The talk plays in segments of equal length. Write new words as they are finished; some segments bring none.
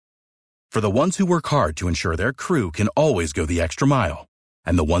For the ones who work hard to ensure their crew can always go the extra mile,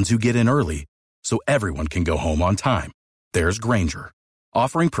 and the ones who get in early so everyone can go home on time, there's Grainger,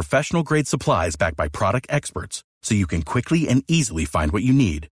 offering professional-grade supplies backed by product experts so you can quickly and easily find what you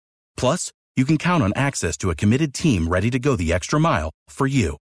need. Plus, you can count on access to a committed team ready to go the extra mile for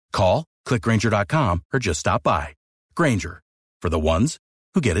you. Call, click Grainger.com, or just stop by. Grainger, for the ones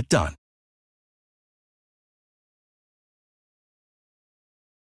who get it done.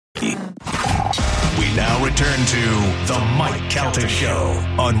 We now return to the Mike Calta Show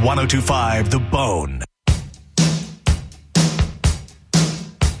on 102.5 The Bone.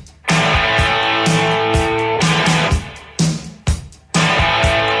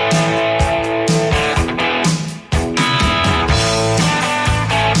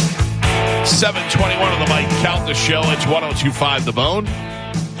 $7:21 on the Mike Calta Show. It's 102.5 The Bone.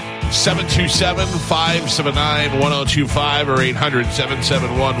 727-579-1025 or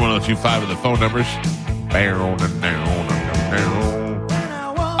 800-771-1025 are the phone numbers.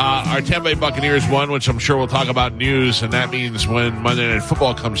 Our Tampa Bay Buccaneers won, which I'm sure we'll talk about news, and that means when Monday Night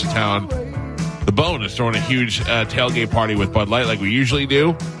Football comes to town, the Bone is throwing a huge tailgate party with Bud Light like we usually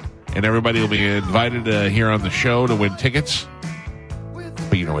do, and everybody will be invited here on the show to win tickets.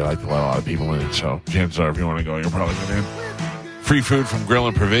 But we like to let a lot of people in, so chances are if you want to go, you're probably going in. Free food from Grill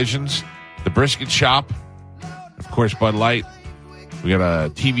and Provisions, the Brisket Shop, of course, Bud Light. We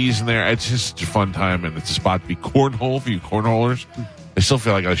got TVs in there. It's just a fun time, and it's a spot to be cornhole for you cornholers. I still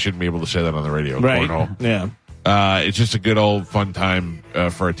feel like I shouldn't be able to say that on the radio. Right. Cornhole. Yeah. It's just a good old fun time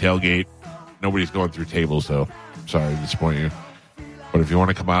for a tailgate. Nobody's going through tables, though. Sorry to disappoint you. But if you want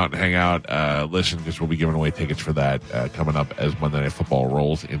to come out and hang out, listen, because we'll be giving away tickets for that coming up as Monday Night Football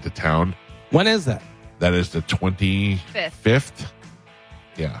rolls into town. When is that? That is the 25th.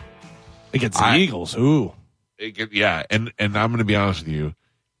 Yeah. Against the Eagles. Ooh. And I'm going to be honest with you.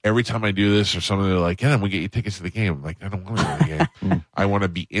 Every time I do this or something, they're like, yeah, we'll get you tickets to the game. I'm like, I don't want to go to the game. I want to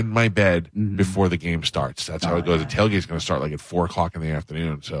be in my bed before the game starts. That's how it goes. The tailgate's going to start like at 4 o'clock in the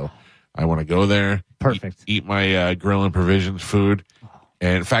afternoon. So I want to go there. Perfect. Eat my Grill and Provisions food.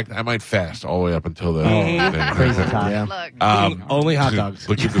 And in fact, I might fast all the way up until the Crazy time. Only hot dogs.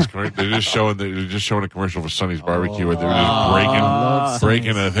 Look at this commercial. They're just showing a commercial for Sonny's Barbecue where they're just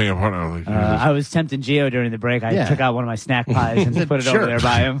breaking a thing apart. I was tempting Gio during the break. I took out one of my snack pies and put it over there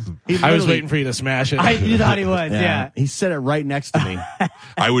by him. I was waiting for you to smash it. You thought he was, yeah. He said it right next to me.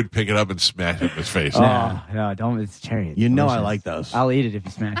 I would pick it up and smash it in his face. No, don't. It's cherry. You know I like those. I'll eat it if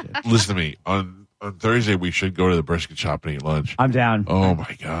you smash it. Listen to me. On Thursday, we should go to the Brisket Shop and eat lunch. I'm down. Oh,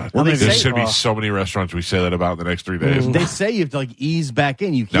 my God. Well, There's going to be so many restaurants we say that about in the next 3 days. They say you have to ease back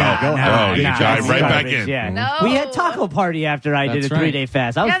in. You can't go. You dive right back in. Yeah. No. We had taco party after I did a 3-day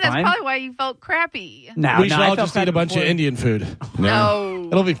fast. That was that's fine. probably why you felt crappy. We should all just eat a bunch of Indian food. No.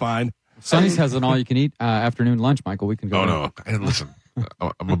 It'll be fine. Sonny's has an all-you-can-eat afternoon lunch, Michael. We can go. Oh, no. And listen,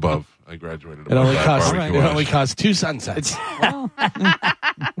 I'm above. I graduated. It only costs 2 sunsets.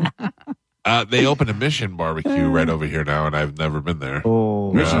 They opened a Mission barbecue right over here now, and I've never been there.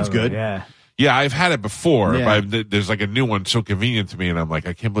 Oh, Mission's good. Yeah. Yeah, I've had it before, Yeah. but there's like a new one so convenient to me, and I'm like,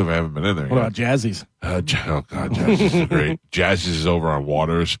 I can't believe I haven't been in there What yet. about Jazzy's? Oh, God, Jazzy's is great. Jazzy's is over on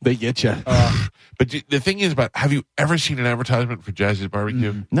Waters. They get you. But the thing is have you ever seen an advertisement for Jazzy's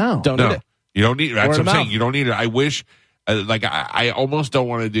barbecue? No. Don't need it. You don't need it. That's Word what I'm of saying. mouth. You don't need it. I wish, I almost don't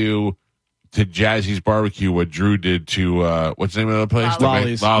want to do to Jazzy's barbecue what Drew did to, what's the name of the place?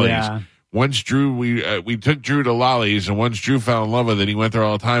 Lolly's. Lolly's. Yeah. Once Drew, we took Drew to Lolly's, and once Drew fell in love with it, he went there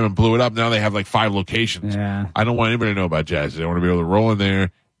all the time and blew it up. Now they have like 5 locations. Yeah. I don't want anybody to know about Jazzy's. I want to be able to roll in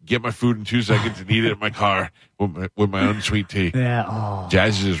there, get my food in 2 seconds, and eat it in my car with my own sweet tea. Yeah. Oh.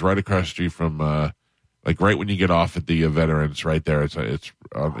 Jazzy's is right across the street from, like right when you get off at the Veterans, right there. It's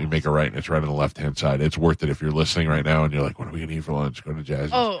you make a right, and it's right on the left-hand side. It's worth it if you're listening right now and you're like, what are we gonna eat for lunch? Go to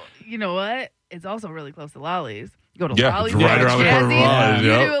Jazzy's. Oh, you know what? It's also really close to Lolly's. You go to Yeah, Lolly's. it's right around the corner from Lolly's, You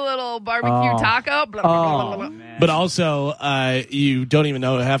yep. do a little barbecue taco. Blah, blah, blah, blah, blah. But also, you don't even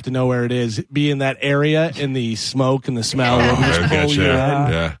have to know where it is. Be in that area, in the smoke and the smell. will just pull you in.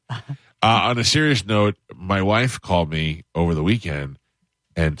 Yeah. On a serious note, my wife called me over the weekend,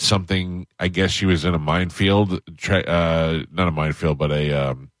 and something. I guess she was in a minefield. Not a minefield, but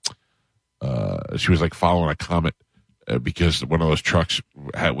she was like following a comet. Because one of those trucks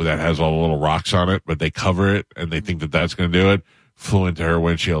that has all the little rocks on it, but they cover it and they think that that's going to do it, flew into her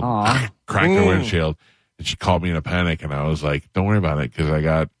windshield, cracked her windshield, and she called me in a panic. And I was like, don't worry about it, because I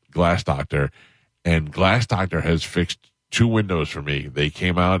got Glass Doctor, and Glass Doctor has fixed 2 windows for me. They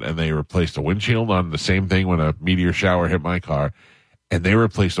came out and they replaced a windshield on the same thing when a meteor shower hit my car, and they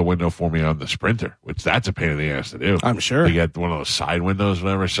replaced a window for me on the Sprinter, which that's a pain in the ass to do. I'm sure. They got one of those side windows,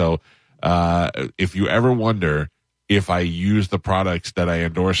 whatever. So If you ever wonder if I use the products that I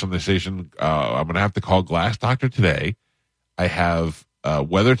endorse on the station, I'm going to have to call Glass Doctor today. I have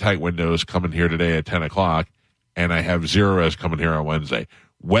weather tight windows coming here today at 10 o'clock, and I have Zero Res coming here on Wednesday.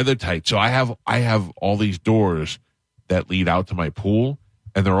 Weather tight. So I have all these doors that lead out to my pool,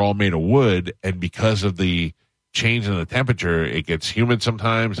 and they're all made of wood. And because of the change in the temperature, it gets humid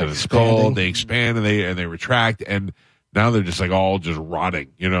sometimes, and it's cold. They expand and they retract, and now they're just like all just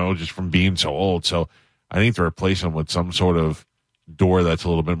rotting, just from being so old. So I need to replace them with some sort of door that's a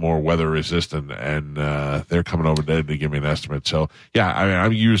little bit more weather resistant, and they're coming over today to give me an estimate. So yeah, I mean, I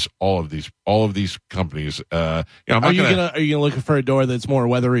use all of these companies. Are you gonna look for a door that's more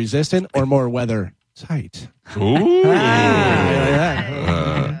weather resistant or more weather tight? Ooh.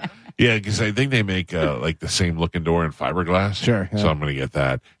 Yeah, because I think they make like the same looking door in fiberglass. Sure. Yeah. So I'm going to get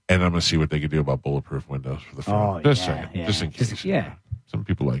that, and I'm going to see what they can do about bulletproof windows for the front. Just in case. Some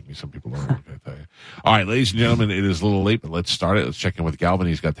people like me, some people don't. I tell you. All right, ladies and gentlemen, it is a little late, but let's start it. Let's check in with Galvin.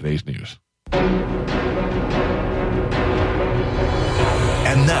 He's got today's news. And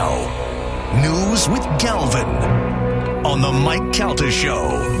now, news with Galvin on the Mike Calta Show.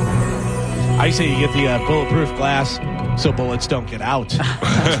 I say you get the bulletproof glass so bullets don't get out.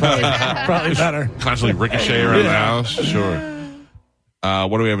 That's probably better. Constantly ricochet around the house. Sure.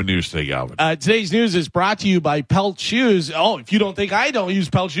 What do we have in news today, Galvin? Today's news is brought to you by Pelt Shoes. Oh, if you don't think I don't use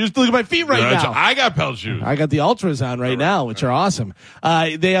Pelt Shoes, look at my feet now. I got Pelt Shoes. I got the Ultras on right now, which are awesome.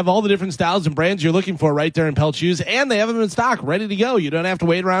 They have all the different styles and brands you're looking for right there in Pelt Shoes, and they have them in stock, ready to go. You don't have to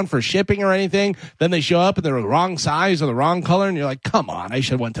wait around for shipping or anything. Then they show up and they're the wrong size or the wrong color, and you're like, come on, I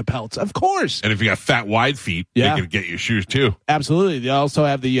should have went to Pelts. Of course. And if you got fat, wide feet, they can get you shoes too. Absolutely. They also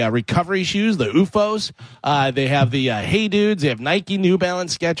have the recovery shoes, the UFOs. They have the Hey Dudes. They have Nike, New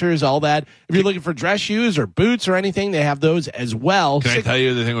Balance, Skechers, all that. If you're looking for dress shoes or boots or anything, they have those as well. Can I tell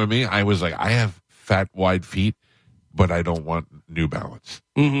you the thing with me? I was like, I have fat, wide feet, but I don't want New Balance.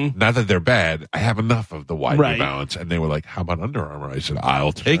 Mm-hmm. Not that they're bad. I have enough of the wide New Balance. And they were like, how about Under Armour? I said,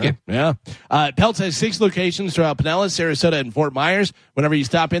 I'll take it. Yeah. Pelts has 6 locations throughout Pinellas, Sarasota, and Fort Myers. Whenever you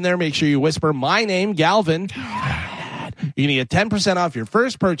stop in there, make sure you whisper my name, Galvin. You can get 10% off your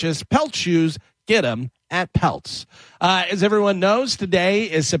first purchase. Pelt Shoes. Get them at Pelts. As everyone knows, today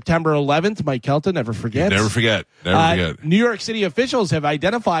is September 11th. Mike Kelton never forgets. Never forget. New York City officials have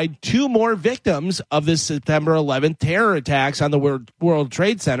identified 2 more victims of the September 11th terror attacks on the World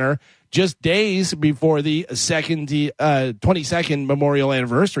Trade Center just days before the 22nd memorial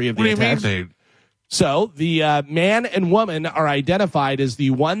anniversary of the attacks. What do you mean? So the man and woman are identified as the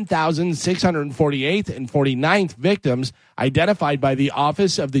 1,648th and 49th victims identified by the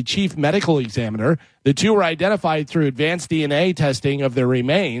Office of the Chief Medical Examiner. The 2 were identified through advanced DNA testing of their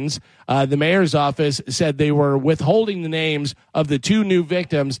remains. The mayor's office said they were withholding the names of the 2 new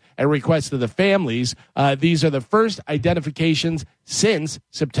victims at request of the families. These are the first identifications since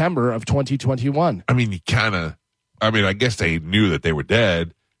September of 2021. I mean, I guess they knew that they were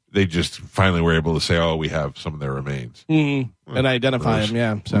dead. They just finally were able to say, oh, we have some of their remains. Mm-hmm. And identify them,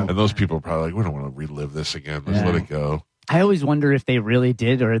 yeah. So. And those people are probably like, we don't want to relive this again. Let's let it go. I always wonder if they really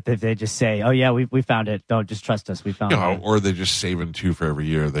did or if they just say, oh, yeah, we found it. Don't just trust us. We found it. Or they're just saving 2 for every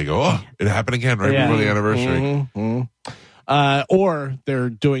year. They go, oh, it happened again before the anniversary. Mm-hmm. Or they're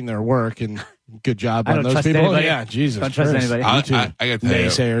doing their work and good job on those people. Anybody. Yeah, Jesus. Don't trust anybody. I got to tell you,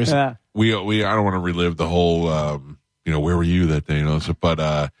 naysayers. I don't want to relive the whole, where were you that day?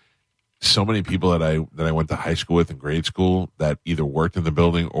 But so many people that I went to high school with and grade school that either worked in the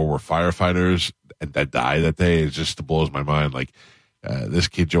building or were firefighters and that died that day. It just blows my mind. Like this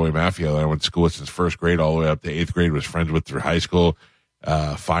kid Joey Maffio that I went to school with since 1st grade all the way up to 8th grade, was friends with through high school.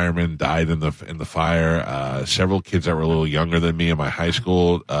 Firemen died in the fire. Several kids that were a little younger than me in my high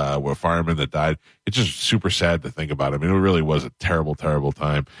school were firemen that died. It's just super sad to think about. I mean, it really was a terrible, terrible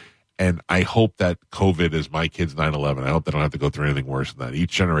time. And I hope that COVID is my kid's 9/11. I hope they don't have to go through anything worse than that.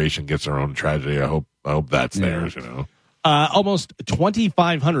 Each generation gets their own tragedy. I hope that's theirs, Almost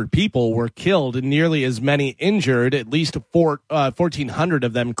 2,500 people were killed and nearly as many injured, at least 1,400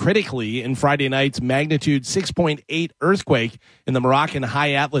 of them critically in Friday night's magnitude 6.8 earthquake in the Moroccan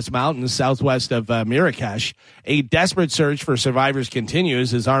High Atlas Mountains southwest of Marrakesh. A desperate search for survivors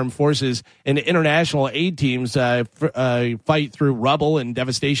continues as armed forces and international aid teams fight through rubble and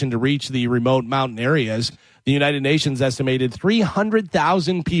devastation to reach the remote mountain areas. The United Nations estimated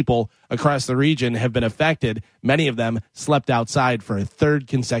 300,000 people across the region have been affected. Many of them slept outside for a 3rd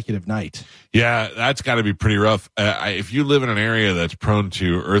consecutive night. Yeah, that's got to be pretty rough. If you live in an area that's prone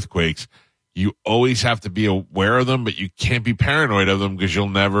to earthquakes, you always have to be aware of them, but you can't be paranoid of them because you'll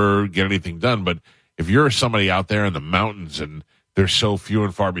never get anything done. But if you're somebody out there in the mountains and they're so few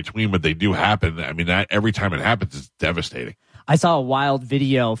and far between, but they do happen. I mean, that every time it happens, it's devastating. I saw a wild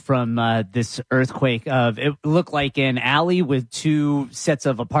video from this earthquake of it looked like an alley with two sets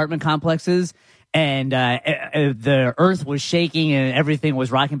of apartment complexes, and the earth was shaking and everything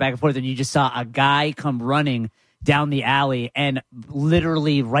was rocking back and forth, and you just saw a guy come running down the alley, and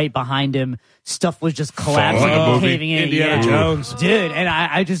literally right behind him, stuff was just collapsing and caving in. Indiana Jones. Dude, and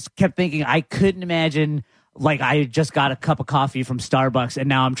I just kept thinking, I couldn't imagine, like, I just got a cup of coffee from Starbucks, and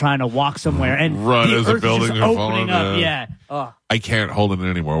now I'm trying to walk somewhere, and Run the as the earth is buildings just are opening falling, up. yeah. Oh, I can't hold it in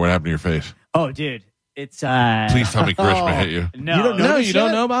anymore. What happened to your face? dude, it's Please tell me Karishma hit you. No, You don't know this You don't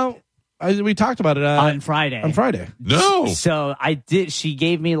yet? know about? We talked about it on Friday. On Friday. No. So I did. She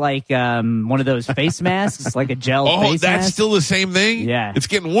gave me like one of those face masks, like a gel Oh, face that's mask. still the same thing? Yeah. It's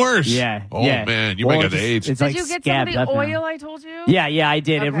getting worse. Yeah, Oh, yeah. man. You might get the AIDS. It's Did like you get some of scabbed the up now. oil I told you? Yeah, I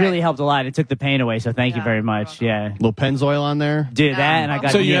did. It Okay. really helped a lot. It took the pain away. So thank you Yeah, very much. you're Yeah, Little Pennzoil on there. did that, and I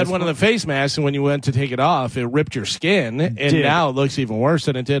got. So you had Neosporin. one of the face masks, and when you went to take it off, it ripped your skin, and Dude. now it looks even worse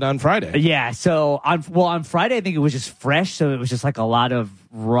than it did on Friday. Yeah. So on Friday, I think it was just fresh. So it was just like a lot of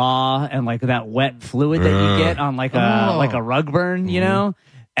raw and like that wet fluid that you get on like a rug burn, you know.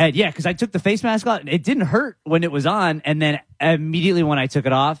 And yeah, because I took the face mask off, it didn't hurt when it was on, and then immediately when I took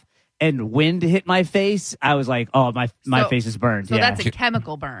it off and wind hit my face, I was like, oh, my So- face is burned. So yeah. that's a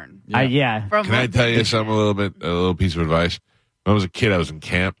chemical burn. Yeah. From Can I tell you something a little piece of advice? When I was a kid, I was in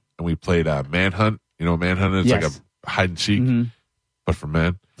camp, and we played Manhunt. You know what Manhunt is? Yes. Like a hide and seek, but for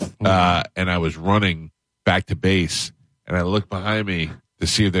men. Mm-hmm. And I was running back to base, and I looked behind me to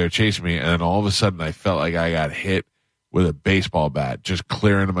see if they were chasing me, and then all of a sudden I felt like I got hit with a baseball bat just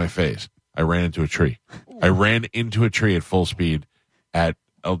clear into my face. I ran into a tree. I ran into a tree at full speed at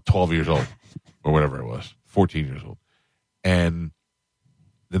 12 years old or whatever it was, 14 years old. And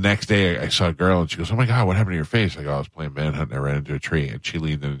the next day I saw a girl, and she goes, oh, my God, what happened to your face? I go, I was playing Manhunt, and I ran into a tree. And she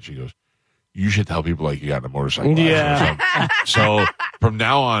leaned in, and she goes, you should tell people like you got in a motorcycle accident or something. So from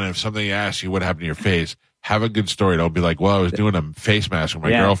now on, if somebody asks you what happened to your face, have a good story. Don't be like, well, I was doing a face mask with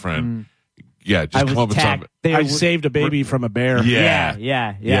my girlfriend. Yeah, just come up with something. I saved a baby from a bear. Yeah.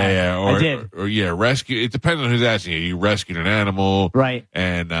 Or, I did. Or rescue. It depends on who's asking you. You rescued an animal, Right.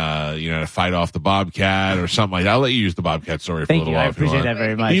 And to fight off the bobcat or something like that. I'll let you use the bobcat story for Thank a little you. while. I if you appreciate want. that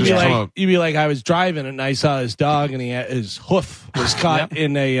very much. You'd be like, I was driving and I saw his dog, and his hoof was caught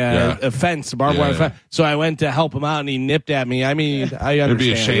in a fence, a barbed wire fence. So I went to help him out, and he nipped at me. I mean, I understand. It'd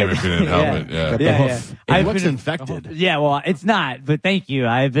be a shame if you didn't help it. Yeah. The hoof. It looks infected. Yeah, well, it's not, but thank you.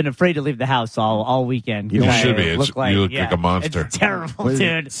 I've been afraid to leave the house all weekend. You I should be. look You look like a monster. It's terrible, What is it,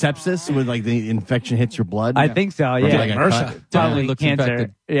 dude. sepsis, with like the infection hits your blood. I think so. Or Yeah, like a cut. probably looks cancer.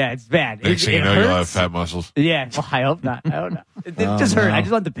 infected. Yeah, it's bad. Next thing you it know, you'll have hurts. fat muscles. Yeah, well, I hope not. I don't know. It just hurt. no. I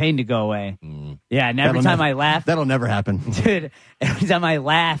just want the pain to go away. Yeah, and every That'll time never- I laugh, That'll never happen. dude, every time I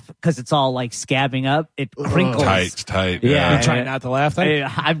laugh because it's all like scabbing up, it crinkles. It's tight. Yeah. You're trying not to laugh then?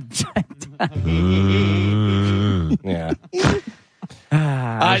 I'm Yeah.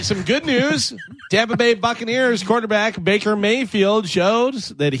 Some good news. Tampa Bay Buccaneers quarterback Baker Mayfield shows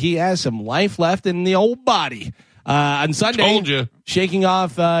that he has some life left in the old body. On Sunday, Told you. shaking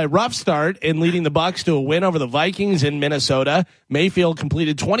off a rough start and leading the Bucs to a win over the Vikings in Minnesota. Mayfield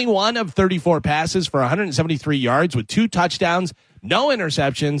completed 21 of 34 passes for 173 yards with 2 touchdowns, no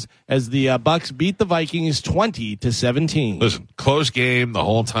interceptions, as the Bucs beat the Vikings 20-17. Listen, close game the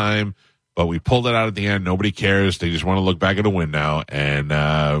whole time, but we pulled it out at the end. Nobody cares. They just want to look back at a win now, and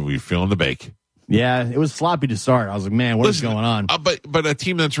we're feeling the bake. Yeah, it was sloppy to start. I was like, man, what is going on? But a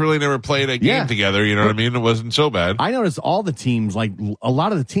team that's really never played a game together, you know what I mean? It wasn't so bad. I noticed all the teams, like a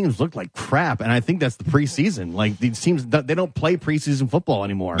lot of the teams looked like crap, and I think that's the preseason. Like these teams, they don't play preseason football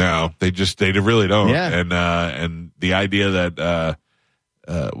anymore. No, they really don't. Yeah. And the idea that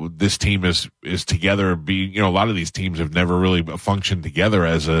this team is together, being, a lot of these teams have never really functioned together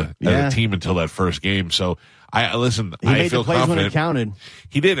as a team until that first game. So I He made feel the plays when confident. it counted.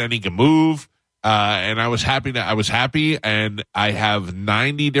 He did, and he can move. And I was happy, and I have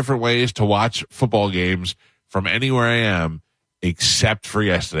 90 different ways to watch football games from anywhere I am, except for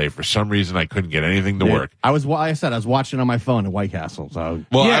yesterday. For some reason, I couldn't get anything to work. I was watching on my phone at White Castle. So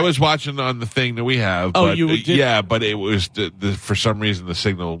I was watching on the thing that we have. Oh, but, you did? Yeah, but it was for some reason the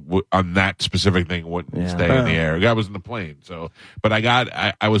signal on that specific thing wouldn't stay in the air. I was in the plane, but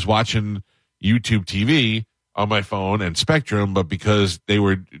I was watching YouTube TV on my phone and Spectrum, but because they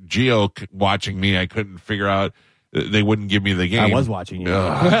were geo watching me, I couldn't figure out. They wouldn't give me the game. I was watching you.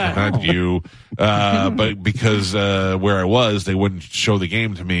 Not you. But because where I was, they wouldn't show the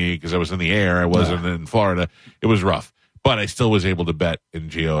game to me because I was in the air. I wasn't in Florida. It was rough. But I still was able to bet in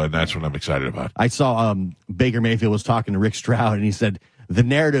Gio, and that's what I'm excited about. I saw Baker Mayfield was talking to Rick Stroud, and he said the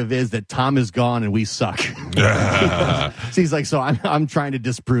narrative is that Tom is gone and we suck. So he's like, so I'm trying to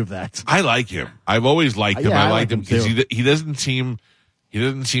disprove that. I like him. I've always liked him. Yeah, I I liked like him because him too. he doesn't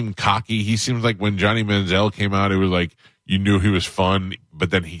seem cocky. He seems like when Johnny Manziel came out, it was like you knew he was fun,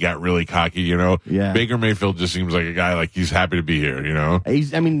 but then he got really cocky. Yeah. Baker Mayfield just seems like a guy like he's happy to be here.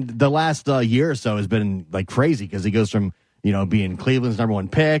 The last year or so has been like crazy because he goes from being Cleveland's number one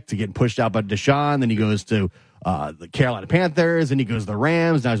pick to getting pushed out by Deshaun. Then he goes to the Carolina Panthers, and he goes to the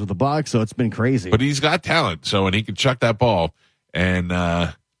Rams. Now he's with the Bucs. So it's been crazy. But he's got talent, and he can chuck that ball. And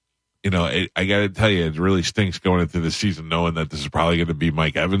I got to tell you, it really stinks going into the season knowing that this is probably going to be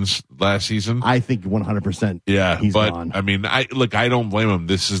Mike Evans' last season. I think 100%. Yeah, he's but gone. I mean, I don't blame him.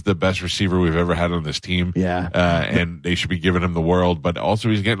 This is the best receiver we've ever had on this team. Yeah. And they should be giving him the world. But also,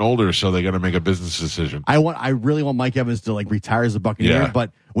 he's getting older, so they got to make a business decision. I really want Mike Evans to retire as a Buccaneer. Yeah.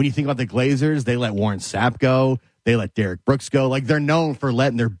 But when you think about the Glazers, they let Warren Sapp go. They let Derek Brooks go. They're known for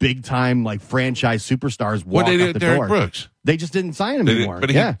letting their big time franchise superstars walk What did they do out with the Derek door. Brooks? They just didn't sign him anymore.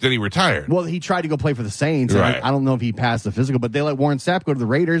 But yeah. then he retired. Well, he tried to go play for the Saints. And Right. I don't know if he passed the physical, but they let Warren Sapp go to the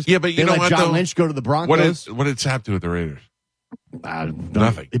Raiders. Yeah, but you they know let what, John though? Lynch go to the Broncos. What did Sapp do with the Raiders?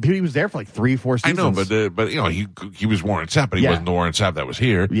 Nothing. He was there for 3-4 seasons. I know, but he was Warren Sapp, but he Yeah. wasn't the Warren Sapp that was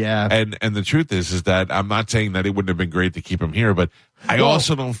here. Yeah. And the truth is that I'm not saying that it wouldn't have been great to keep him here, but I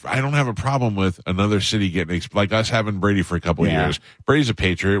don't have a problem with another city getting like us having Brady for a couple of Yeah. years. Brady's a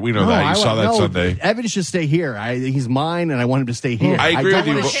Patriot. We know that. You saw that Sunday. Evans should stay here. He's mine, and I want him to stay here. I agree don't with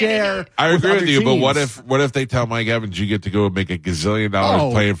you, want but- to share. I agree with other you, but teams. what if they tell Mike Evans you get to go make $1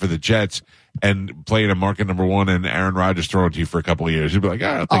 gazillion playing for the Jets and playing a market number one and Aaron Rodgers throwing to you for a couple of years? You'd be like,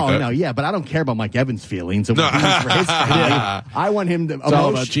 I'll take that. No, yeah, but I don't care about Mike Evans' feelings. And No. what he needs for his family. I want him to all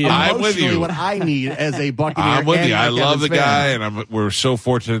about Gio. I'm with emotionally you. what I need as a Buccaneer. I'm with and you. I Mike love the Evans fan. guy, and we're so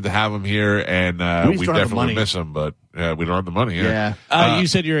fortunate to have him here, and We just we don't have the definitely money. miss him, but we don't have the money. Yeah. You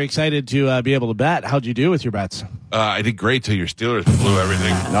said you're excited to be able to bet. How'd you do with your bets? I did great till your Steelers blew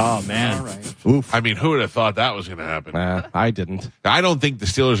everything. Oh man. Oof. I mean, who would have thought that was going to happen? I didn't. I don't think the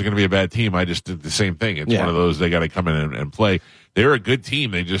Steelers are going to be a bad team. I just did the same thing. It's Yeah. one of those they got to come in and play. They're a good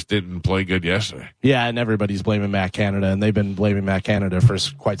team. They just didn't play good yesterday. Yeah, and everybody's blaming Matt Canada, and they've been blaming Matt Canada for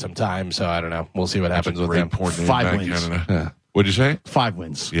quite some time. So I don't know. We'll see what happens with Great them. poor name, 5 Matt wins. Canada. Yeah. What'd you say? 5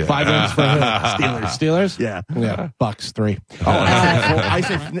 wins. Yeah. 5 wins for who? Steelers. Yeah. Yeah. Bucks 3. Oh, I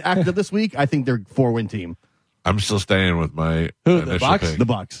said after this week, I think they're 4-win team. I'm still staying with my Who, the initial Bucks? pick. The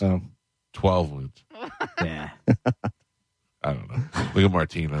Bucks. 12 wins. Yeah. I don't know. Look at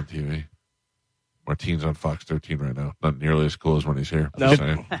Martine on TV. Martine's on Fox 13 right now. Not nearly as cool as when he's here. I'm Nope. just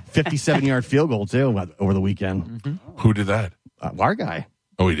saying. 57-yard field goal too over the weekend. Who did that? Our guy.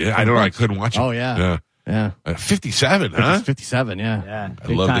 Oh, he did? I don't know. I couldn't watch it. Oh yeah. Yeah. 57, huh? 57. Yeah. Yeah. I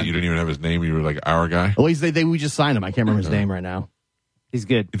love that you didn't even have his name. You were like our guy. Well, we just signed him. I can't remember his name right now. He's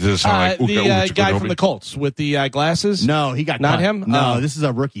good. Does it sound like The Uka guy Uka from the Colts with the glasses? No, he got Not cut. him? No, Oh. this is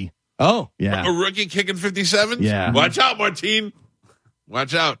a rookie. Oh. Yeah. A rookie kicking 57? Yeah. Watch out, Martine.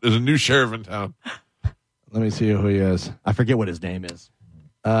 Watch out. There's a new sheriff in town. Let me see who he is. I forget what his name is.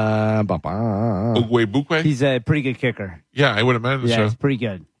 Ugwe Bukwe? He's a pretty good kicker. Yeah, I would imagine Yeah, so. he's pretty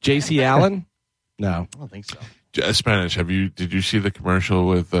good. J.C. Allen? No. I don't think so. Spanish. Did you see the commercial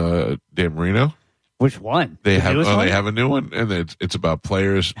with Dan Marino? Which one? They The have newest one? they have a new one, and it's about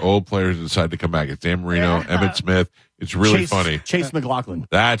players, old players that decide to come back. It's Dan Marino, Emmett Smith. It's really funny. Chase McLaughlin.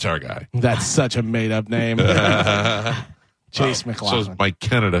 That's our guy. That's such a made up name. Chase So McLaughlin. is Mike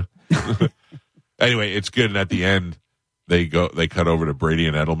Canada. Anyway, it's good. And at the end, they cut over to Brady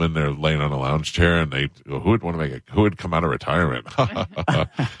and Edelman. They're laying on a lounge chair, and they who would come out of retirement?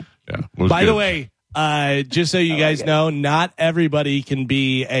 Yeah. it was By the good. way, just so you guys know, not everybody can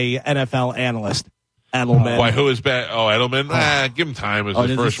be a NFL analyst. Edelman. Why? Who is bad? Oh, Edelman. Give him time. It was his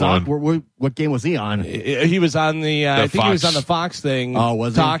did first the one. Sock- what game was he on? He was on the I think he was Fox. on the Fox thing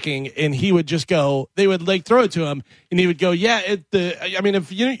was he? talking, and he would just go, they would throw it to him, and he would go, yeah, if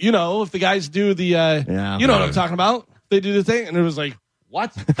the guys do the, you know what I'm talking about? They do the thing, and it was like,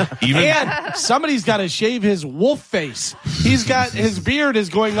 what? Even And somebody's got to shave his wolf face. He's got, his beard is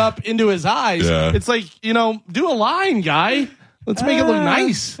going up into his eyes. Yeah. It's like, do a line, guy. Let's make it look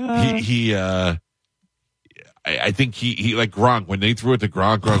nice. I think he like Gronk, when they threw it to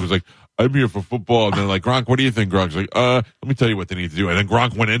Gronk was like, I'm here for football. And they're like, Gronk, what do you think? Gronk's like, let me tell you what they need to do. And then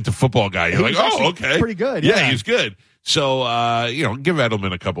Gronk went into football guy. You're like, was oh, actually okay. pretty good, Yeah, yeah. he's good. So, give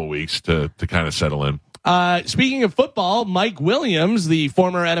Edelman a couple weeks to kind of settle in. Speaking of football, Mike Williams, the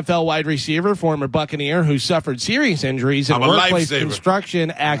former NFL wide receiver, former Buccaneer who suffered serious injuries in I'm a a workplace lifesaver.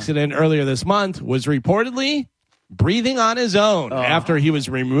 construction accident earlier this month, was reportedly breathing on his own after he was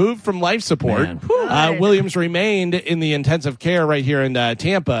removed from life support. Williams remained in the intensive care right here in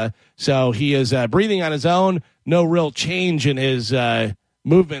Tampa. So he is breathing on his own. No real change in his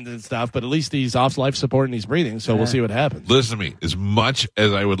movement and stuff, but at least he's off life support and he's breathing. So we'll see what happens. Listen to me. As much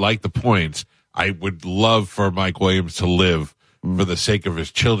as I would like the points, I would love for Mike Williams to live for the sake of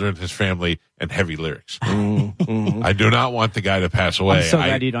his children, his family, and heavy lyrics. I do not want the guy to pass away. I'm so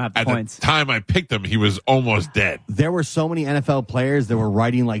glad you don't have the points. At the time I picked him, he was almost dead. There were so many NFL players that were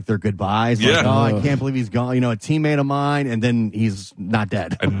writing like their goodbyes. Like, I can't believe he's gone. You know, a teammate of mine, and then he's not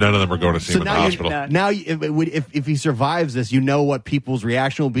dead. And none of them are going to see him in the hospital. Now, if he survives this, you know what people's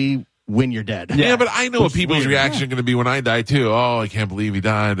reaction will be when you're dead. Yeah, but I know what people's reaction is going to be when I die, too. Oh, I can't believe he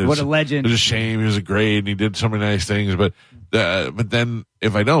died. What a legend. It was a shame. He was a great, and he did so many nice things. But then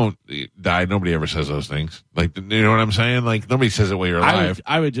if I don't die, nobody ever says those things. Like, you know what I'm saying? Like, nobody says it while you're alive.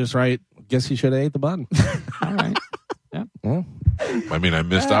 I would just write, guess he should have ate the bun. All right. Yeah. I mean, I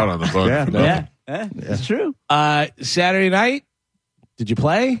missed out on the bun. It's true. Saturday night, did you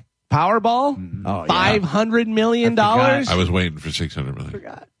play Powerball? $500 million. I was waiting for $600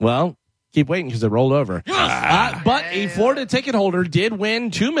 million. Well, keep waiting because it rolled over. But a Florida ticket holder did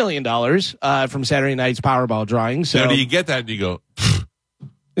win $2 million from Saturday night's Powerball drawing. So now, do you get that and you go, $2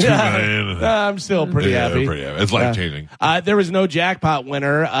 million? I'm still pretty happy. It's life-changing. There was no jackpot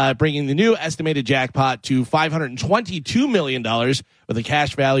winner, bringing the new estimated jackpot to $522 million with a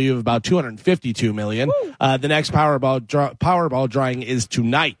cash value of about $252 million. The next Powerball drawing is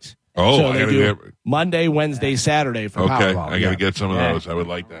tonight. Oh, so I they gotta do Monday, Wednesday, Saturday for Powerball. I got to get some of those. I would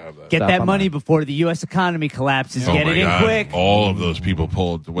like to have that. Get that money before the U.S. economy collapses. Get it in quick. All of those people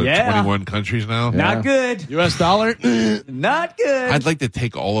pulled. 21 countries now? Not good. U.S. dollar? Not good. I'd like to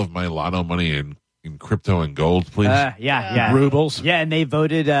take all of my lotto money in crypto and gold, please. Yeah. Rubles. Yeah, and they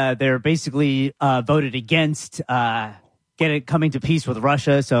voted, they're basically voted against coming to peace with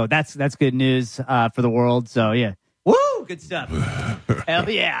Russia. So that's good news for the world. So, yeah. Woo! Good stuff. Hell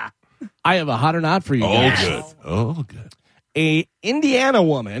yeah. I have a hot or not for you guys. Good. A Indiana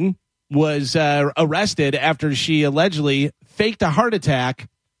woman was arrested after she allegedly faked a heart attack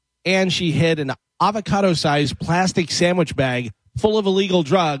and she hid an avocado-sized plastic sandwich bag full of illegal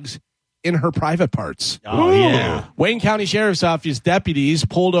drugs in her private parts. Wayne County Sheriff's Office deputies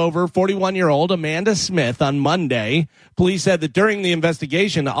pulled over 41-year-old Amanda Smith on Monday. Police said that during the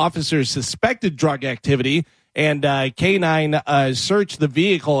investigation, officers suspected drug activity, and K9 searched the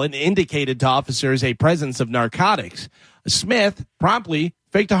vehicle and indicated to officers a presence of narcotics. Smith promptly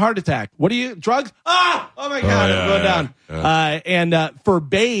faked a heart attack. What are you, drugs? Oh my God, I'm going down. And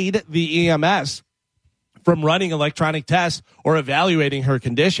forbade the EMS from running electronic tests or evaluating her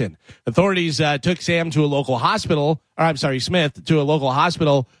condition. Authorities took Smith to a local hospital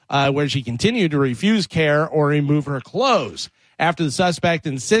where she continued to refuse care or remove her clothes. After the suspect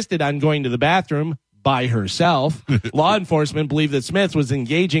insisted on going to the bathroom by herself, law enforcement believed that Smith was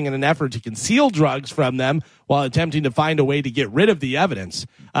engaging in an effort to conceal drugs from them while attempting to find a way to get rid of the evidence.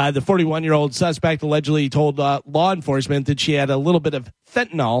 The 41-year-old suspect allegedly told law enforcement that she had a little bit of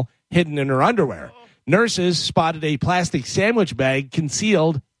fentanyl hidden in her underwear. Nurses spotted a plastic sandwich bag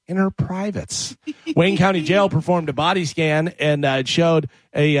concealed in her privates. Wayne County Jail performed a body scan and it showed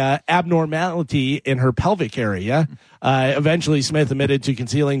a abnormality in her pelvic area. Eventually, Smith admitted to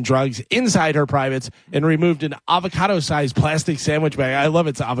concealing drugs inside her privates and removed an avocado-sized plastic sandwich bag. I love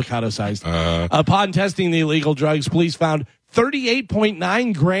it's avocado-sized. Upon testing the illegal drugs, police found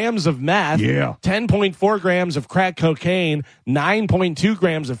 38.9 grams of meth, 10.4 grams of crack cocaine, 9.2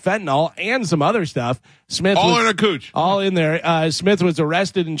 grams of fentanyl, and some other stuff. Smith all in a cooch. All in there. Smith was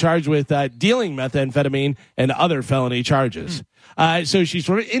arrested and charged with dealing methamphetamine and other felony charges. So she's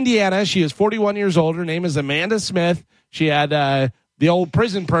from Indiana. She is 41 years old. Her name is Amanda Smith. She had the old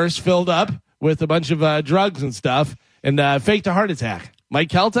prison purse filled up with a bunch of drugs and stuff and faked a heart attack. Mike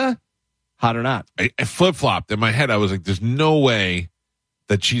Kelta? Hot or not? I flip-flopped. In my head, I was like, there's no way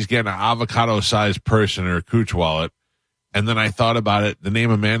that she's getting an avocado-sized purse in her cooch wallet. And then I thought about it. The name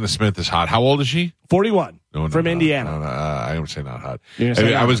Amanda Smith is hot. How old is she? 41. No, from Indiana. No, I would say not hot.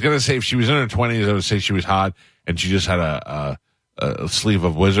 I was going to say if she was in her 20s, I would say she was hot, and she just had a sleeve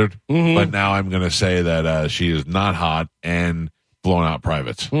of Wizard. Mm-hmm. But now I'm going to say that she is not hot and blown out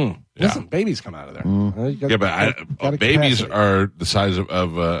privates. Listen, babies come out of there. But babies are the size of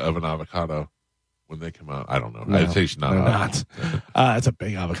an avocado when they come out. I don't know. No, I'd say she's not hot. That's a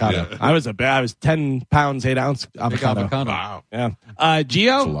big avocado. Yeah. I was 10 pounds, 8 ounce avocado. Wow. Yeah. Gio?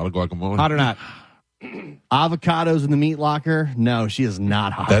 That's a lot of guacamole. Hot or not? Avocados in the meat locker? No, she is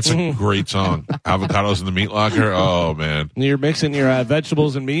not hot. That's a great song. Avocados in the meat locker. Oh man, You're mixing your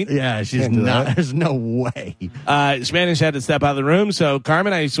vegetables and meat. yeah, she's Can't do not. that. There's no way. Spanish had to step out of the room. So,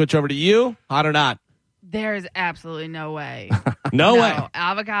 Carmen, I switch over to you. Hot or not? There's absolutely no way. No way.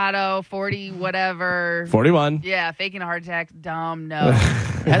 Avocado, 40, whatever. 41. Yeah, faking a heart attack, dumb, no.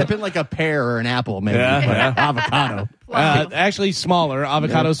 Had it been like a pear or an apple, maybe. Yeah. but Yeah. avocado. Actually, smaller.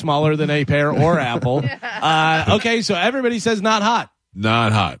 Avocado smaller than a pear or apple. Okay, so everybody says not hot.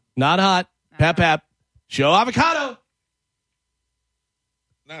 not hot. Not hot. Pap. Show avocado.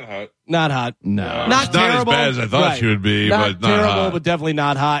 Not hot. Not hot. No. Not It's not as terrible. bad as I thought Right. she would be, Not but not terrible, hot. but definitely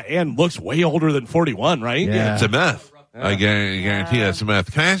not hot. And looks way older than 41, right? Yeah. It's a meth. I guarantee that's a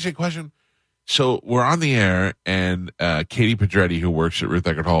meth. Can I ask you a question? So we're on the air, and Katie Pedretti, who works at Ruth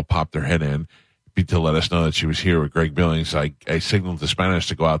Eckerd Hall, popped her head in to let us know that she was here with Greg Billings. I signaled to Spanish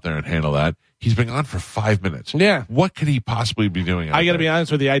to go out there and handle that. He's been on for 5 minutes. Yeah. What could he possibly be doing? I got to be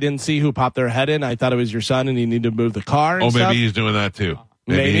honest with you. I didn't see who popped their head in. I thought it was your son, and you need to move the car. And Oh, stuff. maybe he's doing that too.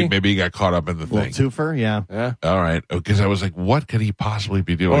 Maybe he got caught up in the Little thing. twofer, yeah. Yeah. All right, because I was like, what could he possibly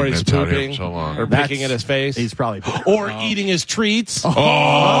be doing? Or he's that's out here pooping, for so long. or picking at his face, He's probably. or eating his treats.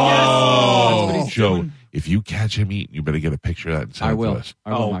 Oh, Joe, if you catch him eating, you better get a picture of that and send I it will. to us.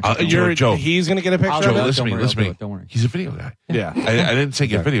 I will. uh, you're- Joe. He's going to get a picture I'll Joe, of do it. it. listen to me. Don't worry, Listen to I'll me. do it, don't worry. He's a video guy. Yeah. I didn't say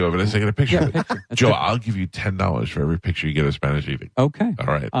get video of it. I said get a picture of it. Picture. That's Joe, good. I'll give you $10 for every picture you get of Spanish eating. Okay. All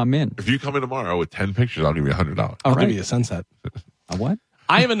right. I'm in. If you come in tomorrow with 10 pictures, I'll give you $100. All I'll right. give you a sunset. A what?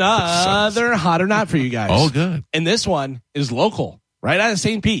 I have another hot or not for you guys. Oh, good. And this one is local, right out of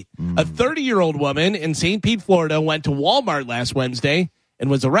St. Pete. A 30-year-old woman in St. Pete, Florida, went to Walmart last Wednesday and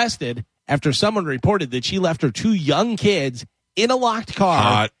was arrested after someone reported that she left her 2 young kids in a locked car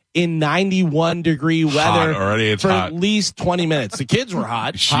Hot. in 91-degree weather Already it's for hot. at least 20 minutes. The kids were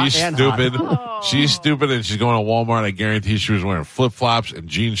hot. She's and stupid. hot. She's stupid, and she's going to Walmart. I guarantee she was wearing flip flops and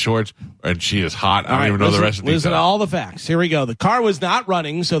jean shorts, and she is hot. I don't even know the rest of the Listen to details. all the facts. Here we go. The car was not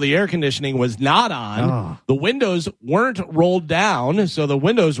running, so the air conditioning was not on. The windows weren't rolled down, so the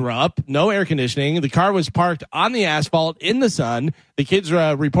windows were up. No air conditioning. The car was parked on the asphalt in the sun. The kids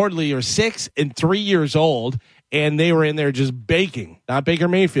reportedly are 6 and 3 years old, and they were in there just baking. Not Baker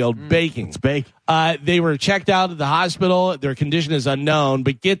Mayfield, baking. It's bake. They were checked out at the hospital. Their condition is unknown.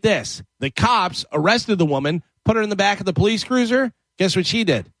 But get this. The cops arrested the woman, put her in the back of the police cruiser. Guess what she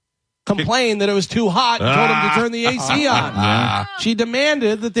did? Complained that it was too hot and told them to turn the AC on. She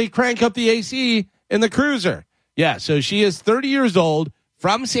demanded that they crank up the AC in the cruiser. Yeah, so she is 30 years old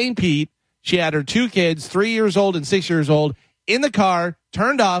from St. Pete. She had her 2 kids, 3 years old and 6 years old, in the car,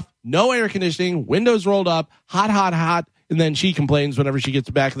 turned off, no air conditioning, windows rolled up, hot. And then she complains whenever she gets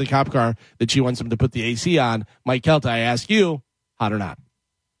back in the cop car that she wants them to put the AC on. Mike Kelta, I ask you, hot or not?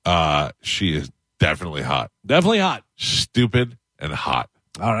 She is definitely hot. Definitely hot. Stupid and hot.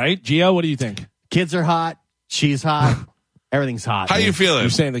 All right. Gio, what do you think? Kids are hot. She's hot. Everything's hot. How you feeling? You're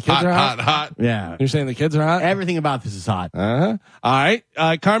saying the kids hot, are hot? hot? Yeah. You're saying the kids are hot? Everything about this is hot. Uh-huh. All right.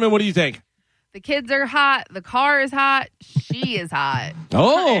 Carmen, what do you think? The kids are hot. The car is hot. She is hot.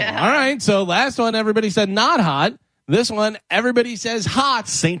 Oh, Yeah. all right. So last one, everybody said not hot. This one, everybody says hot.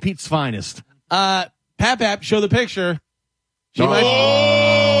 St. Pete's finest. Pap, show the picture. She,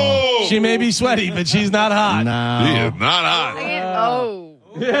 Oh! she may be sweaty, but she's not hot. She No. is not hot.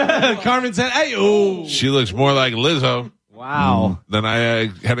 Oh. Carmen said, hey, oh. She looks more like Lizzo Wow. than I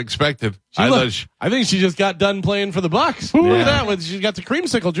had expected. I think she just got done playing for the Bucks. Look Yeah. at that. She's got the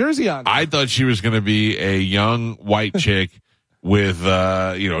creamsicle jersey on. I thought she was going to be a young white chick with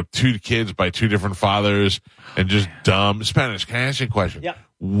 2 kids by 2 different fathers and just dumb. Spanish, can I ask you a question? Yeah.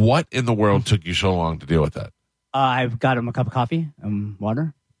 What in the world took you so long to deal with that? I've got him a cup of coffee and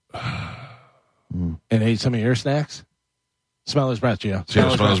water. And ate some of your snacks. Smell his breath, Gio. See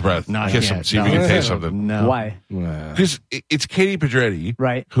how it smells breath. No, I Kiss can't. him. See if No. you can taste something. No. Why? Because it's Katie Pedretti,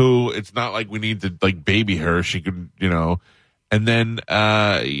 Right. who it's not like we need to like baby her. She could, and then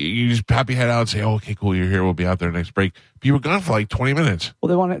you just pop your head out and say, oh, okay, cool, you're here. We'll be out there next break. But you were gone for like 20 minutes.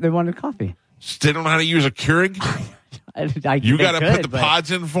 Well, they wanted coffee. They don't know how to use a Keurig. You got to put the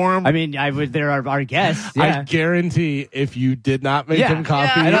pods in for them. I mean, they're our guests. I Yeah. guarantee if you did not make Yeah. them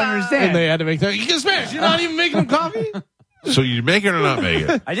coffee, Yeah. I don't understand. and they had to make that, you can smash. You're not even making them coffee. So you make it or not make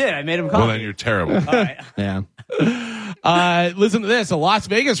it? I did. I made him coffee. Well, then you're terrible. All right. Yeah. Listen to this. A Las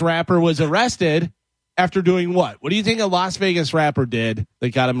Vegas rapper was arrested after doing what? What do you think a Las Vegas rapper did that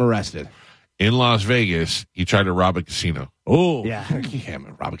got him arrested? In Las Vegas, he tried to rob a casino. Oh, Yeah. You can't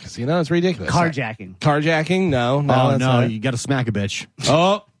rob a casino. It's ridiculous. Carjacking. Carjacking? No. Oh, that's no. not. You got to smack a bitch.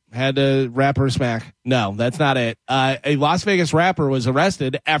 Oh, had to rapper smack. No, that's not it. A Las Vegas rapper was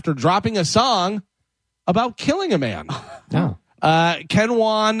arrested after dropping a song about killing a man. No.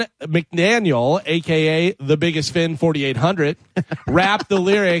 Kenwan McDaniel, a.k.a. The Biggest Fin 4800, rapped the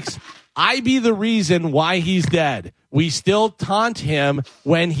lyrics, "I be the reason why he's dead. We still taunt him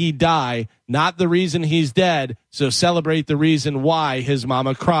when he die, not the reason he's dead, so celebrate the reason why his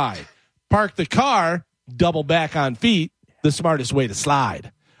mama cry. Park the car, double back on feet, the smartest way to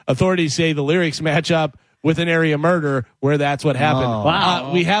slide." Authorities say the lyrics match up with an area murder where that's what happened. Oh.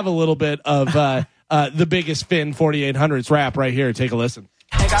 Wow. We have a little bit of The Biggest Fin 4800's rap right here. Take a listen.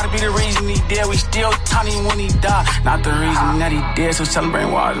 They gotta be the reason he dead. We still taunt him when he die. Not the reason that he dead. So celebrate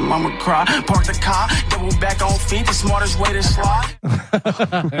why his mama cry. Park the car, double back on feet. The smartest way to slide.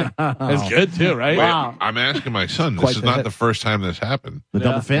 That's good too, right? Wait, I'm asking my son. This is not the first time this happened. The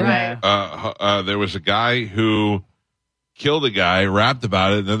double fin? Right. There was a guy who killed a guy, rapped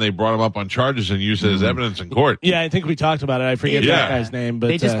about it, and then they brought him up on charges and used it as evidence in court. Yeah, I think we talked about it. I forget Yeah. that guy's name, but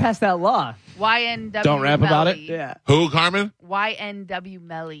They just passed that law. YNW Don't rap about it? Melly. Yeah. Who, Carmen? YNW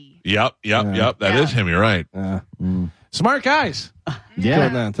Melly. Yep. That is him. You're right. smart guys. Yeah.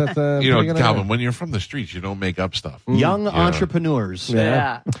 Doing that. That's, You know, pretty good Calvin, idea. when you're from the streets, you don't make up stuff. Young Yeah. entrepreneurs.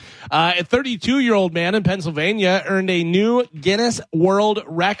 Yeah. A 32-year-old man in Pennsylvania earned a new Guinness World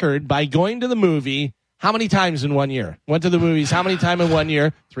Record by going to the movie how many times in 1 year? Went to the movies how many times in 1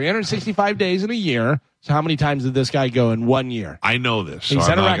 year? 365 days in a year. So how many times did this guy go in 1 year? I know this, He so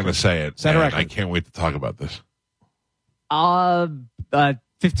set I'm a not record. going to say it. Set a and record. I can't wait to talk about this.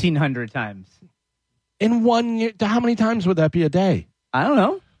 1,500 times. In 1 year? How many times would that be a day? I don't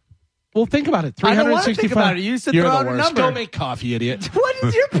know. Well, think about it. I don't wanna 365. think about it. You said You're throw the out a worst. number. Go make coffee, idiot. What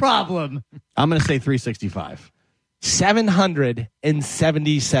is your problem? I'm going to say 365.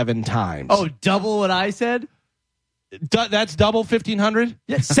 777 times. Oh, double what I said? That's double 1,500?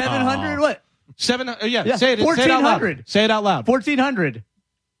 Yeah, 700 what? Yeah, Yeah, say it. Say it out loud. 1,400. Say it out loud. 1,400.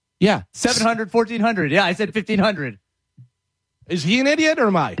 Yeah. 700, 1,400. Yeah, I said 1,500. Is he an idiot or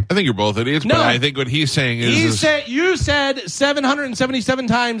am I? I think you're both idiots, No. but I think what he's saying is You said 777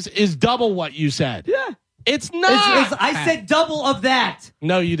 times is double what you said. Yeah. It's not. I said double of that.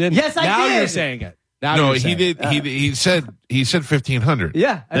 No, you didn't. Yes, I now did. You're saying it. Now no, you're he saying did. it. He said 1,500.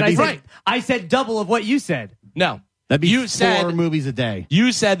 Yeah. And That'd be right. I said double of what you said. No. That'd be You 4 said- movies a day.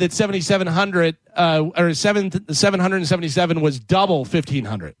 You said that 7,700 or 777 was double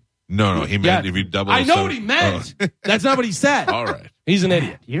 1,500. No, he meant Yeah. if you double. I know what he meant. That's not what he said. All right. He's an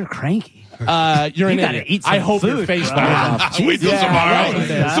idiot. You're cranky. You're an You gotta idiot. eat some I hope your food, face bro. falls off. Wait till Yeah, tomorrow.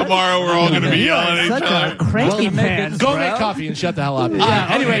 right. Tomorrow we're all going to be yelling at each Such other. a cranky man. Go make coffee and shut the hell up.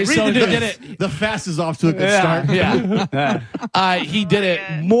 Anyway, read so the he news. did it. The fast is off to a good start. Yeah. He did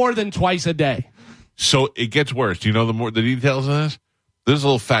it more than twice a day. So it gets worse. Do you know the details of this? This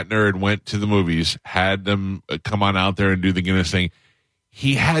little fat nerd went to the movies, had them come on out there and do the Guinness thing.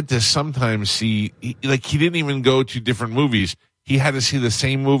 He had to sometimes see, he didn't even go to different movies. He had to see the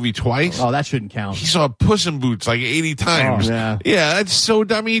same movie twice. Oh, that shouldn't count. He saw Puss in Boots like 80 times. Oh, yeah. That's so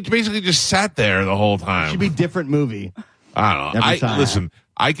dumb. He basically just sat there the whole time. Should be different movie. I don't know. Every time. Listen,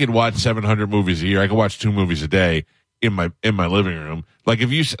 I could watch 700 movies a year. I could watch 2 movies a day in my living room.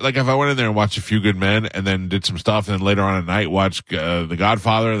 If I went in there and watched A Few Good Men and then did some stuff, and then later on at night watched The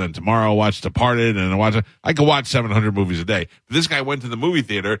Godfather, and then tomorrow watch Departed, and I could watch 700 movies a day. But this guy went to the movie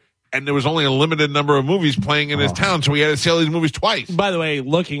theater, and there was only a limited number of movies playing in his town, so he had to see all these movies twice. By the way,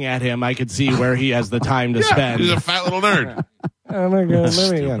 looking at him, I could see where he has the time to spend. He's a fat little nerd. Oh my God,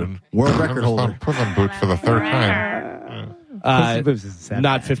 Stupid. World record holder. Puss in Boots for the 3rd time.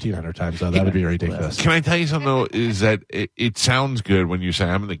 not 1,500 times, though. That would be ridiculous. Can I tell you something, though, is that it sounds good when you say,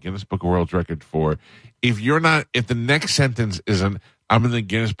 I'm in the Guinness Book of World Record for, if the next sentence isn't, I'm in the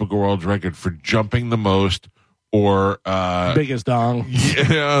Guinness Book of World Record for jumping the most, or Biggest dong.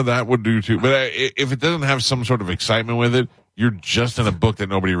 yeah, that would do too. But if it doesn't have some sort of excitement with it, you're just in a book that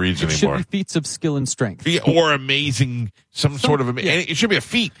nobody reads It should anymore. be feats of skill and strength. Yeah, or amazing, it should be a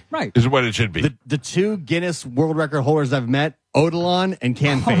feat, Right. is what it should be. The 2 Guinness World Record holders I've met, Odilon and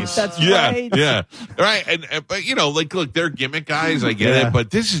Canface. That's Yeah, right. yeah, right. But look, they're gimmick guys. I get it, but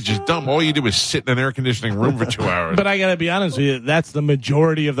this is just dumb. All you do is sit in an air conditioning room for 2 hours. But I got to be honest with you, that's the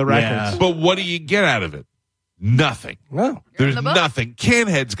majority of the records. But what do you get out of it? Nothing. No. There's the book. nothing.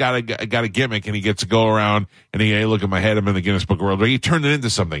 Canhead's got a gimmick, and he gets to go around and hey, look at my head. I'm in the Guinness Book of World Record. He turned it into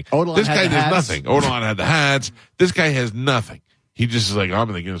something. Odilon This had guy the does hats. nothing. Odilon had the hats. This guy has nothing. He just is like, I'm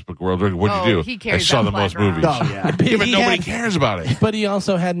in the Guinness Book of World Record. What'd you do? He I carries saw that the most flag around. movies. Oh, yeah. Yeah, but He nobody had- cares about it. But he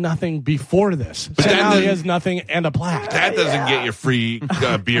also had nothing before this. So that now he doesn't- has nothing and a plaque. That doesn't get you free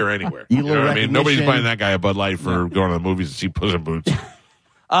beer anywhere. You You know little what I mean? Nobody's recognition. buying that guy a Bud Light for going to the movies to see Puss in Boots.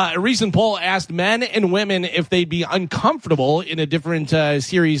 A recent poll asked men and women if they'd be uncomfortable in a different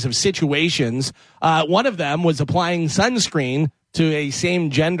series of situations. One of them was applying sunscreen to a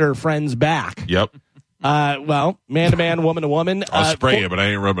same-gender friend's back. Yep. Well, man to man, woman to woman. I'll spray it, but I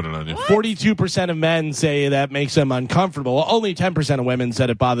ain't rubbing it on you. 42% of men say that makes them uncomfortable. Only 10% of women said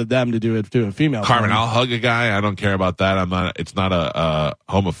it bothered them to do it to a female. Carmen, friend. I'll hug a guy. I don't care about that. It's not a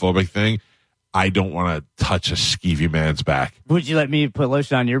homophobic thing. I don't want to touch a skeevy man's back. Would you let me put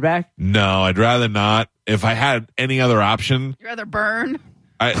lotion on your back? No, I'd rather not. If I had any other option, You'd rather burn?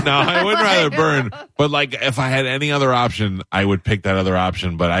 I wouldn't rather burn. But like, if I had any other option, I would pick that other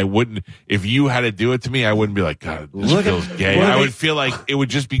option. But I wouldn't. If you had to do it to me, I wouldn't be like, God, this feels gay. I would feel like it would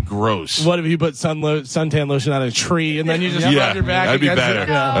just be gross. What if you put suntan lotion on a tree and then you just rub your back? That'd be better. It?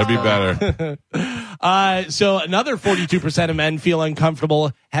 That'd be better. So another 42% of men feel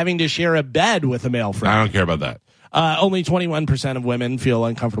uncomfortable having to share a bed with a male friend. I don't care about that. Only 21% of women feel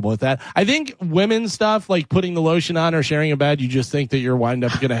uncomfortable with that. I think women's stuff, like putting the lotion on or sharing a bed, you just think that you're wind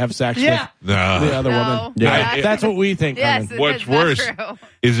up going to have sex with the other woman. Yeah. That's what we think. Yes, Carmen. What's worse true.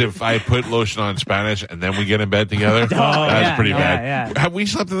 is if I put lotion on Spanish and then we get in bed together. That's pretty bad. Yeah. Have we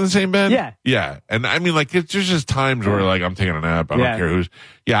slept in the same bed? Yeah. Yeah. And I mean, like, there's just times where, like, I'm taking a nap. I don't care who's.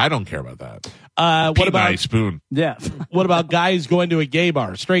 Yeah, I don't care about that. What about spoon? Yeah. What about guys going to a gay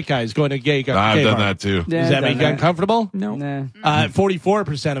bar? Straight guys going to a gay bar. I've done that too. Does that make you uncomfortable? No.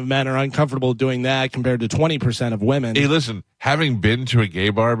 44% of men are uncomfortable doing that compared to 20% of women. Hey, listen, having been to a gay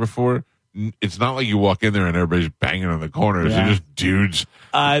bar before, it's not like you walk in there and everybody's banging on the corners. They're just dudes.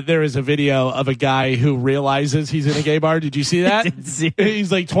 There is a video of a guy who realizes he's in a gay bar. Did you see that? Didn't see.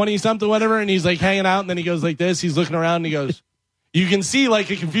 He's like 20 something, whatever, and he's like hanging out, and then he goes like this. He's looking around, and he goes. You can see like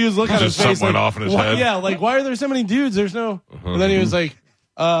a confused look on his Just face. something Like, off in his head. Yeah, like why are there so many dudes? There's no. And then he was like,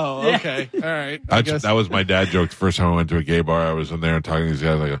 "Oh, okay, all right." That was my dad joke. The first time I went to a gay bar, I was in there and talking to these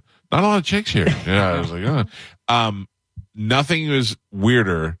guys. Like, not a lot of chicks here. Yeah, I was like, nothing was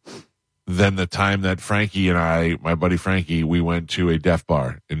weirder than the time that Frankie and I, my buddy Frankie, we went to a deaf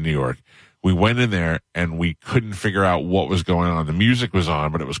bar in New York. We went in there and we couldn't figure out what was going on. The music was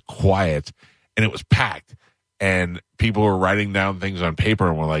on, but it was quiet and it was packed. And people were writing down things on paper,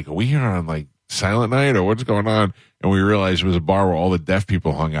 and we're like, are we here on like silent night or what's going on? And we realized it was a bar where all the deaf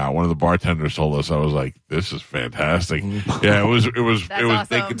people hung out. One of the bartenders told us. I was like, this is fantastic. Yeah, it was. Awesome.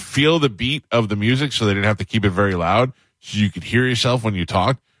 They could feel the beat of the music, so they didn't have to keep it very loud, so you could hear yourself when you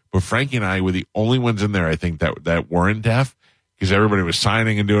talked. But Frankie and I were the only ones in there, I think, that weren't deaf. Because everybody was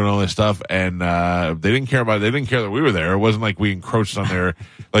signing and doing all this stuff, and they didn't care about it. They didn't care that we were there. It wasn't like we encroached on their.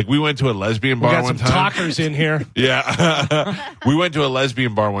 Like we went to a lesbian bar got one some time. talkers in here. Yeah, we went to a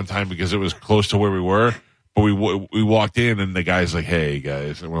lesbian bar one time because it was close to where we were. But we walked in, and the guy's like, "Hey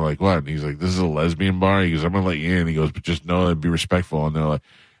guys," and we're like, "What?" And he's like, "This is a lesbian bar." He goes, "I'm gonna let you in." He goes, "But just know and be respectful." And they're like,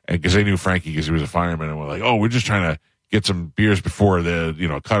 and because they knew Frankie because he was a fireman, and we're like, "Oh, we're just trying to." Get some beers before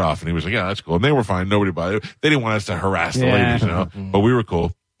the cutoff, and he was like, "Yeah, that's cool." And they were fine. Nobody bothered. They didn't want us to harass the ladies, but we were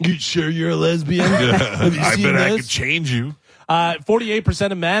cool. You sure you're a lesbian? Have you I seen bet this? I could change you.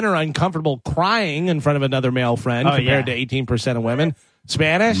 48% of men are uncomfortable crying in front of another male friend compared to 18% of women.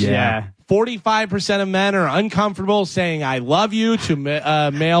 Spanish? Yeah. 45% of men are uncomfortable saying "I love you" to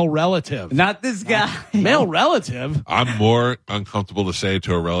male relative. Not this guy. Male relative? I'm more uncomfortable to say it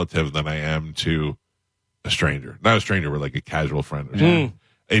to a relative than I am to a stranger. Not a stranger, but like a casual friend or something.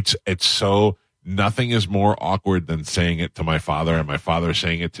 It's so nothing is more awkward than saying it to my father and my father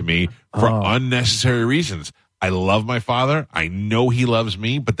saying it to me for unnecessary reasons. I love my father. I know he loves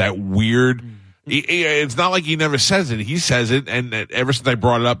me, but that weird it's not like he never says it. He says it, and ever since I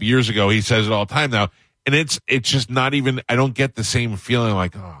brought it up years ago, he says it all the time now. And it's just not even. I don't get the same feeling.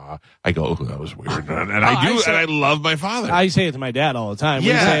 Like, I go, that was weird, and I do, and I love my father. I say it to my dad all the time.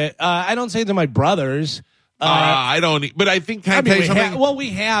 Yeah. We say it, I don't say it to my brothers. I don't, but I think can I tell you something? We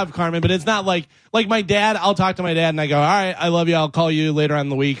have, Carmen, but it's not like my dad. I'll talk to my dad and I go, all right, I love you. I'll call you later on in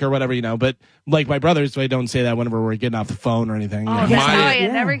the week or whatever, But like my brothers, I don't say that whenever we're getting off the phone or anything. Oh, that's how I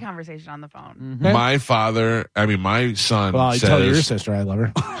end every conversation on the phone. Mm-hmm. My father, my son. Well, I says, tell your sister I love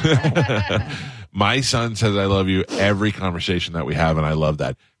her. My son says I love you every conversation that we have, and I love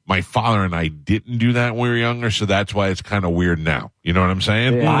that. My father and I didn't do that when we were younger, so that's why it's kind of weird now. You know what I'm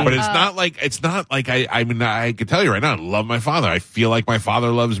saying? Yeah. But it's not like I can tell you right now, I love my father. I feel like my father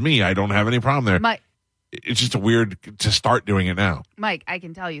loves me. I don't have any problem there. It's just weird to start doing it now. Mike, I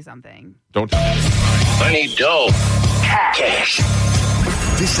can tell you something. Don't tell me. I need dough. Cash.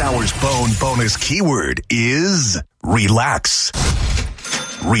 This hour's bonus keyword is relax.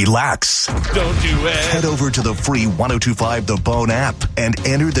 relax. Don't do it. Head over to the free 1025 The Bone app and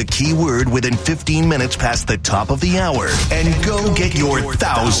enter the keyword within 15 minutes past the top of the hour and go get your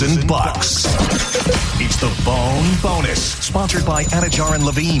 $1,000. It's the Bone Bonus, sponsored by Anajar and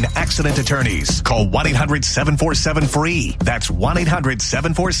Levine Accident Attorneys. Call 1-800-747-FREE. That's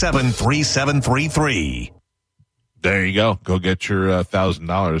 1-800-747-3733. There you go. Go get your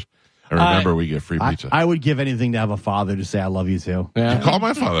 $1,000. And remember, we get free pizza. I would give anything to have a father to say I love you too. Yeah. Call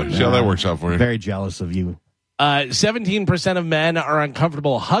my father. See how that works out for you. Very jealous of you. 17% of men are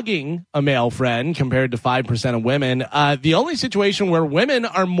uncomfortable hugging a male friend compared to 5% of women. The only situation where women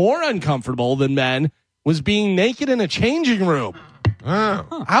are more uncomfortable than men was being naked in a changing room.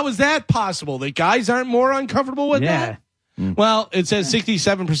 Oh. How is that possible? The guys aren't more uncomfortable with that? Well, it says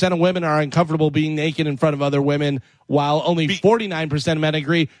 67% of women are uncomfortable being naked in front of other women, while only 49% of men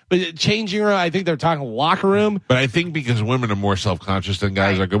agree. But changing room, I think they're talking locker room. But I think because women are more self-conscious than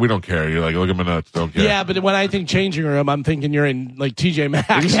guys, like, we don't care. You're like, look at my nuts, don't care. Yeah, but when I think changing room, I'm thinking you're in like TJ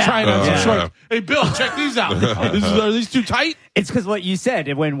Maxx trying on some shorts. Hey, Bill, check these out. Are these too tight? It's because what you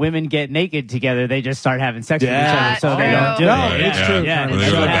said. When women get naked together, they just start having sex with each other, so they don't do Right, it. it's true. Yeah, When they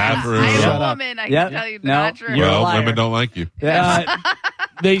go to the bathroom. I am Shut a up. woman. I can tell you not true. You're a Well, liar. women don't like you.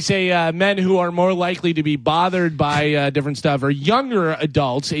 They say men who are more likely to be bothered by different stuff are younger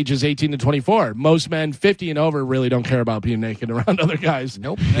adults, ages 18 to 24. Most men 50 and over really don't care about being naked around other guys.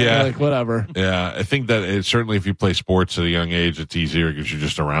 Nope. Yeah. Like, whatever. Yeah, I think that certainly if you play sports at a young age, it's easier because you're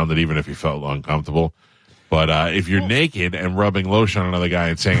just around it, even if you felt uncomfortable. But if you're naked and rubbing lotion on another guy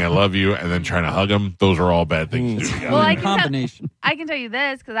and saying I love you and then trying to hug him, those are all bad things to do. Well, I Combination. I can tell you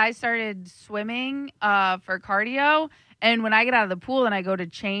this because I started swimming for cardio. And when I get out of the pool and I go to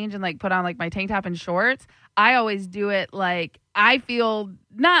change and like put on like my tank top and shorts, I always do it like I feel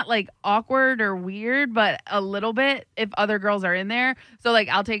not like awkward or weird, but a little bit if other girls are in there. So like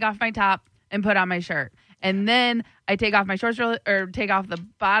I'll take off my top and put on my shirt. And then I take off my shorts or take off the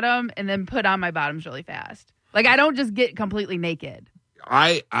bottom and then put on my bottoms really fast. Like I don't just get completely naked.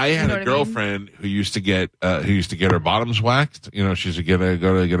 I had know a what I girlfriend who used to get her bottoms waxed. You know, she's go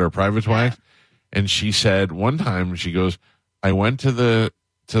to get her privates waxed. And she said one time, she goes, I went to the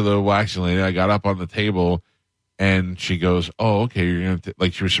waxing lady. I got up on the table, and she goes, "Oh, okay." You're gonna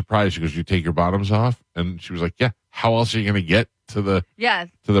like. She was surprised. She goes, "You take your bottoms off?" And she was like, "Yeah. How else are you gonna get to the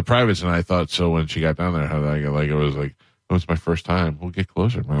privates?" And I thought, so when she got down there, how I like it was like, "Oh, it's my first time. We'll get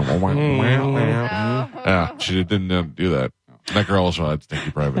closer." Yeah, she didn't do that. That girl also had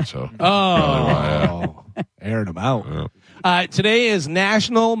stinky privates, so aired them out. Today is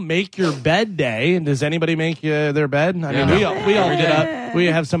National Make Your Bed Day. And does anybody make their bed? I mean, we all get up. We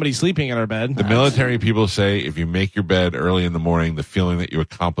have somebody sleeping in our bed. The military people say if you make your bed early in the morning, the feeling that you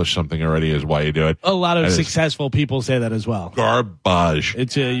accomplished something already is why you do it. A lot of That is successful people say that as well. Garbage.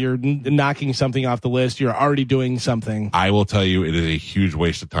 It's you're knocking something off the list. You're already doing something. I will tell you, it is a huge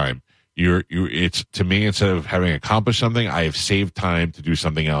waste of time. It's to me, instead of having accomplished something, I have saved time to do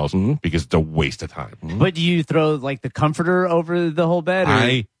something else because it's a waste of time. But do you throw like the comforter over the whole bed? Or?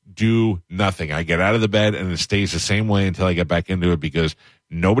 I do nothing. I get out of the bed and it stays the same way until I get back into it because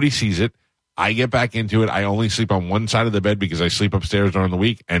nobody sees it. I get back into it. I only sleep on one side of the bed because I sleep upstairs during the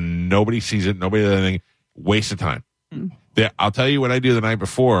week and nobody sees it. Nobody does anything. Waste of time. I'll tell you what I do the night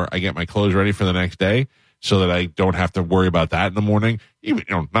before. I get my clothes ready for the next day so that I don't have to worry about that in the morning. Even,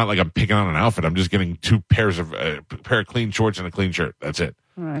 not like I'm picking on an outfit. I'm just getting two pairs of pair of clean shorts and a clean shirt. That's it.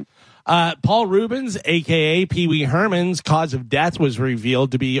 All right. Paul Rubens, a.k.a. Pee Wee Herman's cause of death was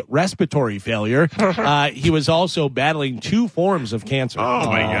revealed to be respiratory failure. He was also battling 2 forms of cancer. Oh,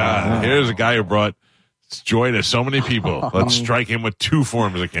 my God. Here's a guy who brought joy to so many people. Let's strike him with 2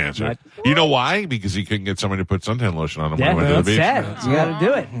 forms of cancer. You know why? Because he couldn't get somebody to put suntan lotion on him when he went to the beach. Sad. You got to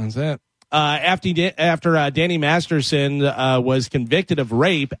do it. That's it. After Danny Masterson was convicted of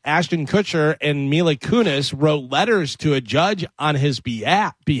rape, Ashton Kutcher and Mila Kunis wrote letters to a judge on his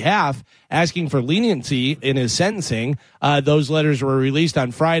behalf asking for leniency in his sentencing. Those letters were released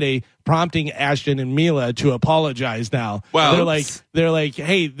on Friday, prompting Ashton and Mila to apologize now. Well, they're like,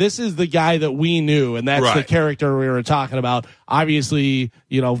 hey, this is the guy that we knew, and that's the character we were talking about. Obviously,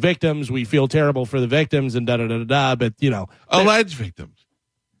 victims, we feel terrible for the victims and da-da-da-da-da, but, alleged victims.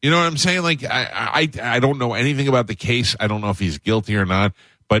 You know what I'm saying? Like, I don't know anything about the case. I don't know if he's guilty or not,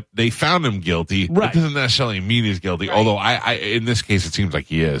 but they found him guilty. Right. That doesn't necessarily mean he's guilty. Right. Although I in this case, it seems like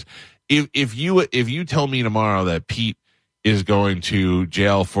he is. If you tell me tomorrow that Pete is going to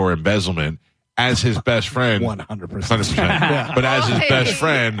jail for embezzlement as his best friend, 100%. 100%. But as his best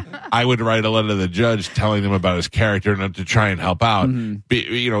friend, I would write a letter to the judge telling him about his character and to try and help out.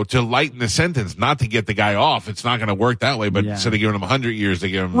 To lighten the sentence, not to get the guy off. It's not going to work that way. But instead of giving him 100 years, they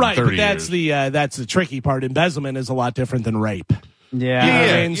give him 30 years. Right, that's the tricky part. Embezzlement is a lot different than rape.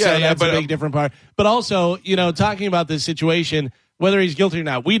 That's a big different part. But also, talking about this situation, whether he's guilty or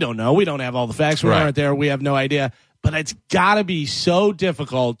not, we don't know. We don't have all the facts. We weren't there. We have no idea. But it's got to be so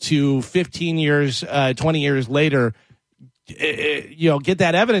difficult to 15 years, 20 years later, get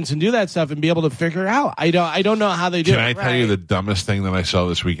that evidence and do that stuff and be able to figure it out. I don't know how they do it. Can I tell you the dumbest thing that I saw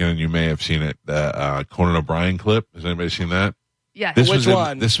this weekend? And you may have seen it. The Conan O'Brien clip. Has anybody seen that? Yeah. Which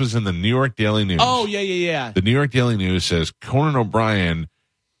one? This was in the New York Daily News. Oh, yeah. The New York Daily News says Conan O'Brien,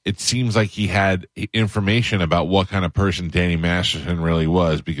 it seems like he had information about what kind of person Danny Masterson really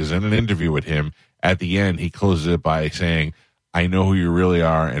was, because in an interview with him, at the end, he closes it by saying, I know who you really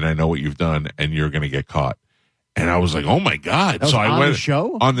are, and I know what you've done, and you're going to get caught. And I was like, oh, my God. So I went the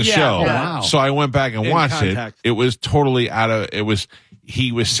show? On the show. Yeah. Wow. So I went back and watched context. it. It was totally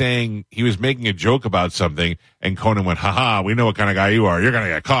he was saying, he was making a joke about something, and Conan went, haha, we know what kind of guy you are. You're going to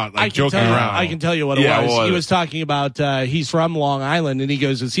get caught, joking around. I can tell you what it was. He was talking about, he's from Long Island, and he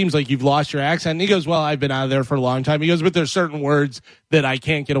goes, it seems like you've lost your accent. And he goes, well, I've been out of there for a long time. He goes, but there's certain words that I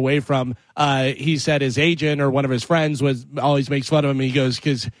can't get away from. He said his agent or one of his friends always makes fun of him. He goes,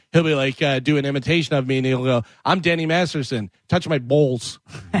 because he'll be like, do an imitation of me, and he'll go, I'm Danny Masterson, touch my bowls,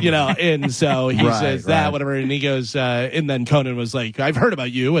 and so he says that, whatever, and he goes, and then Conan was like, I've heard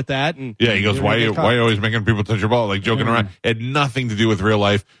about you with that. And he goes, why are you always making people touch your ball, joking around? It had nothing to do with real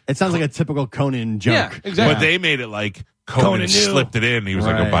life. It sounds like a typical Conan joke. Yeah, exactly. But they made it like Conan slipped it in. He was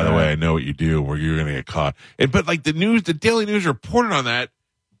like, oh, by the way, I know what you do, where you're going to get caught. But the Daily News reported on that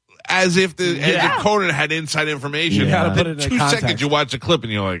as if Conan had inside information. You got to put it in 2 context. seconds, you watch the clip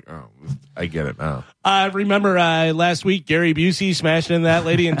and you're like, oh, I get it now. Remember last week, Gary Busey smashed into that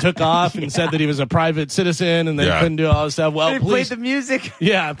lady and took off and said that he was a private citizen and they couldn't do all this stuff. Well, They played the music.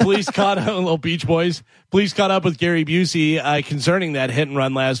 Yeah, police caught up, little Beach Boys. Police caught up with Gary Busey concerning that hit and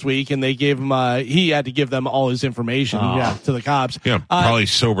run last week, and they gave him. He had to give them all his information to the cops. Yeah, probably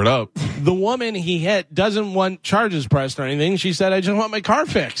sobered up. The woman he hit doesn't want charges pressed or anything. She said, "I just want my car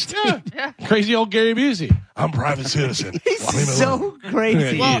fixed." Yeah. Crazy old Gary Busey. I'm a private citizen. He's so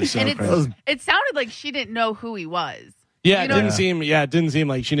crazy. Well, He is so and crazy. it sounded like she didn't know who he was. Yeah, it didn't seem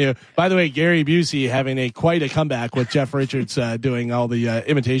like she knew. By the way, Gary Busey having quite a comeback with Jeff Richards doing all the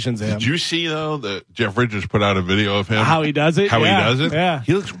imitations of him. Did you see, though, that Jeff Richards put out a video of him? How he does it? He does it? Yeah.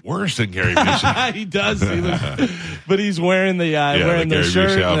 He looks worse than Gary Busey. He does. But he's wearing the wearing the Gary shirt.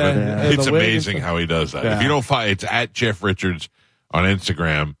 Busey outfit. And It's the wig and amazing stuff. how he does that. Yeah. If you don't find it's at Jeff Richards on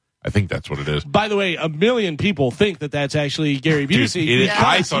Instagram. I think that's what it is. By the way, 1 million people think that that's actually Gary Busey. Dude,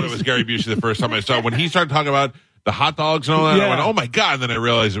 I thought it was Gary Busey the first time I saw it. When he started talking about the hot dogs and all that, I went, oh my God, and then I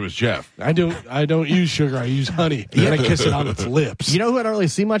realized it was Jeff. I don't use sugar, I use honey. And I kiss it on its lips. You know who I don't really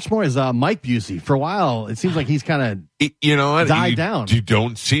see much more is Mike Busey. For a while, it seems like he's kind of died down. You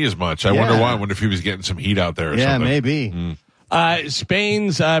don't see as much. I wonder why. I wonder if he was getting some heat out there or something. Maybe.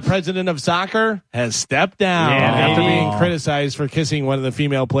 Spain's president of soccer has stepped down after being criticized for kissing one of the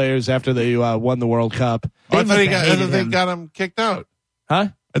female players after they won the World Cup. I thought they got him kicked out. Huh?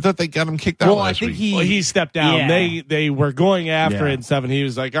 I thought they got him kicked out last week. He stepped down. Yeah. They were going after it and stuff, and he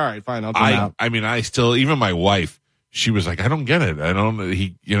was like, all right, fine, I'll come out. I mean, even my wife, she was like, I don't get it.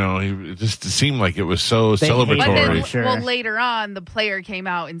 It just seemed like it was so They celebratory. But then, Sure. later on, the player came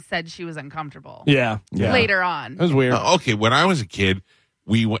out and said she was uncomfortable. Yeah. Later on. It was weird. Okay, when I was a kid,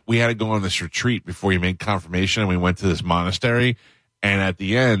 we had to go on this retreat before you made confirmation, and we went to this monastery, and at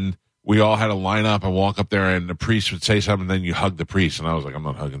the end, we all had to line up and walk up there, and the priest would say something, and then you hug the priest. And I was like, I'm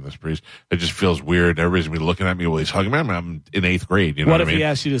not hugging this priest. It just feels weird. Everybody's going to be looking at me while he's hugging me. I'm in 8th grade. You know what I if mean? he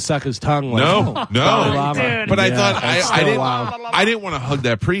asked you to suck his tongue? No. Dalai Lama? But I thought that's I still didn't. wild. I didn't want to hug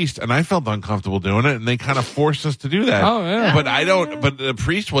that priest, and I felt uncomfortable doing it, and they kind of forced us to do that. Oh, yeah. But I don't. But the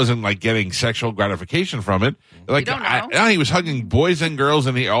priest wasn't like getting sexual gratification from it. Like don't know. he was hugging boys and girls,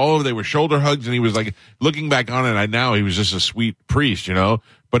 and they were shoulder hugs, and he was like looking back on it. Now he was just a sweet priest,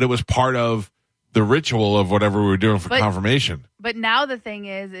 But it was part of the ritual of whatever we were doing for confirmation. But now the thing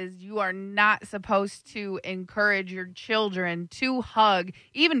is you are not supposed to encourage your children to hug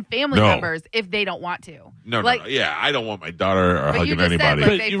even family members if they don't want to. No. Yeah, I don't want my daughter hugging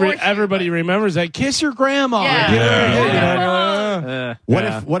anybody. But everybody remembers that. Kiss your grandma. Yeah.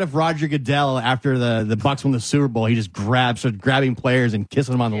 What if Roger Goodell, after the Bucks won the Super Bowl, he just started grabbing players and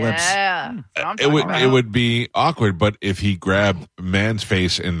kissing them on the lips? Yeah. It would be awkward, but if he grabbed a man's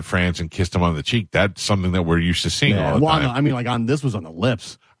face in France and kissed him on the cheek, that's something that we're used to seeing all the time. No, I mean, this was on the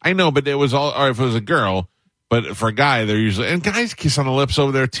lips. I know, but it was all, or if it was a girl, but for a guy, they're usually, and guys kiss on the lips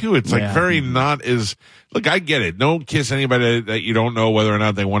over there too. It's like very not as, look, I get it. Don't kiss anybody that you don't know whether or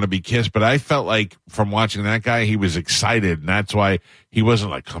not they want to be kissed. But I felt like from watching that guy, he was excited. And that's why he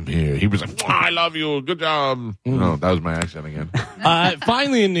wasn't like, come here. He was like, I love you. Good job. No, that was my accent again.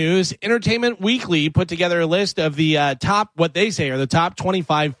 Finally in news, Entertainment Weekly put together a list of the top, what they say are the top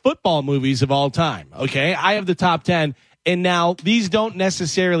 25 football movies of all time. Okay. I have the top 10. And now these don't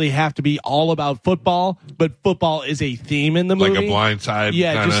necessarily have to be all about football, but football is a theme in the movie. Like a Blind Side.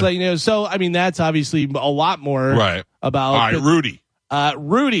 Yeah, kinda. just like, you know, so, I mean, that's obviously a lot more Right. about. All right, Rudy.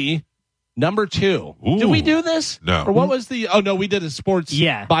 Rudy, number 2. Ooh. Did we do this? No. Or what was the, oh no, we did a sports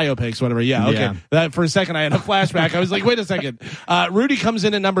biopics, whatever. Yeah, okay. Yeah. That, for a second, I had a flashback. I was like, wait a second. Rudy comes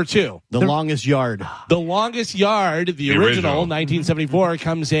in at number 2. The longest yard. The Longest Yard, the original, 1974,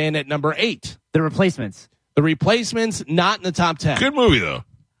 comes in at number 8. The Replacements. The Replacements, not in the top 10. Good movie, though.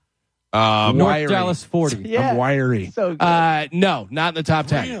 North Wiry. Dallas 40. I'm wiry. So good. No, not in the top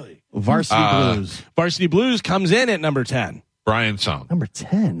 10. Really? Varsity Blues. Varsity Blues comes in at number 10. Brian Song. Number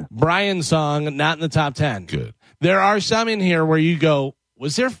 10. Brian's Song, not in the top 10. Good. There are some in here where you go,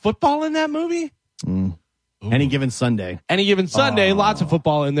 was there football in that movie? Any Given Sunday. Any Given Sunday, lots of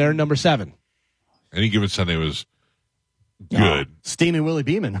football in there, number 7. Any Given Sunday was good. Steaming Willie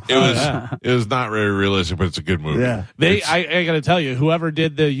Beeman. It was not very realistic, but it's a good movie. Yeah. I got to tell you, whoever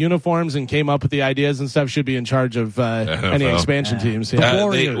did the uniforms and came up with the ideas and stuff should be in charge of any NFL. expansion teams. Yeah.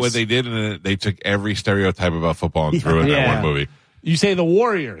 What they did, they took every stereotype about football and threw it in that one movie. You say the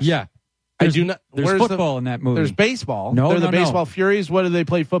Warriors. Yeah. I do not. There's where's football in that movie. There's baseball. No, They're the no. baseball Furies. What do they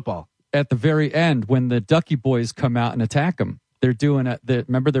play football? At the very end, when the Ducky Boys come out and attack them, they're doing it.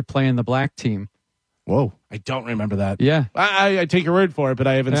 Remember, they're playing the black team. Whoa. I don't remember that. Yeah. I take your word for it, but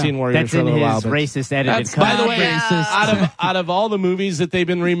I haven't seen Warriors That's for a in little his while. But racist edited That's cut. by the way, racist. out of all the movies that they've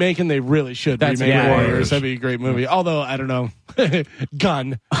been remaking, they really should That's remake Warriors. Warriors. That'd be a great movie. Although I don't know,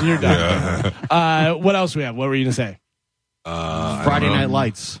 Gun, you're done. What else we have? What were you gonna say? Friday Night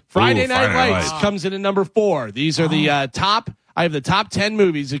Lights. Friday Ooh, Night Friday Night Lights Lights. comes in at number 4. These are the top. I have the top 10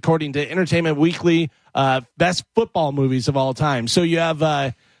 movies according to Entertainment Weekly, best football movies of all time. So you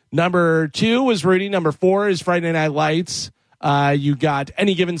have number 2 is Rudy. Number 4 is Friday Night Lights. You got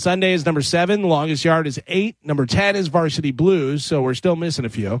Any Given Sunday is number 7. The Longest Yard is 8. Number 10 is Varsity Blues. So we're still missing a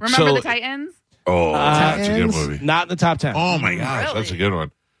few. Remember the Titans? Oh, that's a good movie. Not in the top 10. Oh my gosh, Really? that's a good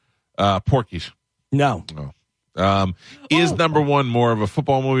one. Porky's. No. Is number 1 more of a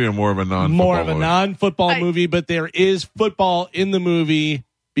football movie or more of a non-football More of a movie? non-football movie, but there is football in the movie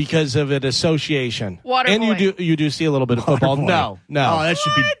because of an association. Waterboy. And you do see a little bit of football. Waterboy. No. Oh, that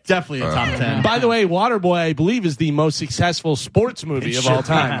should be definitely a top 10. By the way, Waterboy, I believe, is the most successful sports movie of all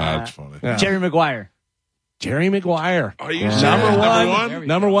time. That's funny. Yeah. Jerry Maguire. Jerry Maguire. Are you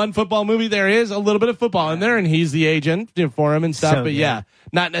Number one football movie. There is a little bit of football in there, and he's the agent for him and stuff. So but good. yeah,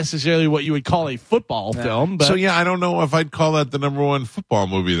 not necessarily what you would call a football film. But So yeah, I don't know if I'd call that the number 1 football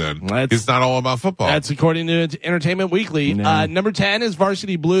movie then. That's- It's not all about football. that's according to Entertainment Weekly. No. Number 10 is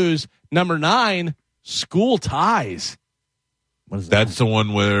Varsity Blues. Number 9, School Ties. What is that? That's the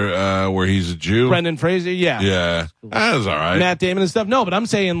one where he's a Jew. Brendan Fraser. Yeah. Yeah, that was all right. Matt Damon and stuff. No, but I'm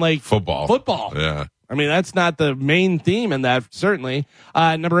saying like Football. Yeah. I mean, that's not the main theme in that, certainly.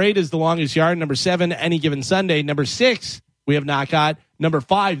 Number 8 is The Longest Yard. Number 7, Any Given Sunday. Number 6, we have not got. Number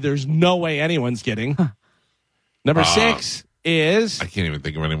 5, there's no way anyone's getting. Number 6 is, I can't even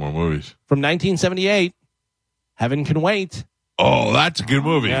think of any more movies. from 1978, Heaven Can Wait. Oh, that's a good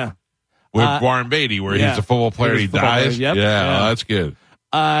movie. Yeah. With Warren Beatty, where yeah. he's a football player, He he was a football dies. player, yep. Yeah, Yeah. oh, that's good.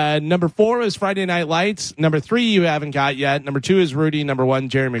 Number 4 is Friday Night Lights. Number 3, you haven't got yet. Number 2 is Rudy. Number 1,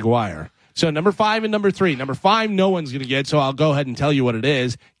 Jerry Maguire. So number 5 and number 3. Number 5, no one's going to get, so I'll go ahead and tell you what it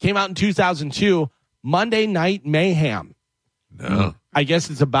is. Came out in 2002, Monday Night Mayhem. No. I guess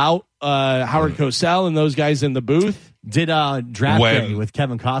it's about Howard Cosell and those guys in the booth. Did Draft When? Day with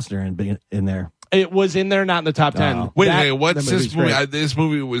Kevin Costner in there. It was in there, not in the top 10. Oh. Wait, That- hey, what's the this movie's movie? great. This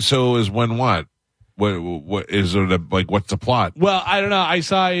movie was is when what? What is it like? What's the plot? Well, I don't know. I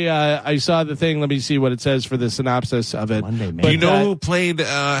saw the thing. Let me see what it says for the synopsis of it. Monday, man. Do you know who played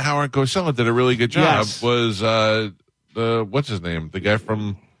Howard Cosell? Did a really good job. Yes. Was what's his name? The guy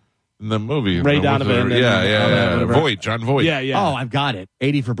from the movie, Ray Was Donovan it- and- yeah. whatever. Voight, John Voight. Yeah, yeah. Oh, I've got it.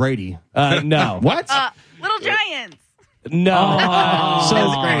 80 for Brady. No. What? Little Giants. No. Oh,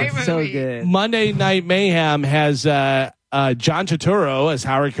 That's great. great So movie. good. Monday Night Mayhem has John Turturro as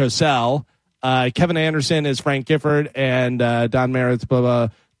Howard Cosell, Kevin Anderson as Frank Gifford, and Don Merritt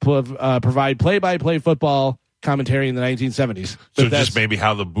provide play-by-play football commentary in the 1970s. So But that's- just maybe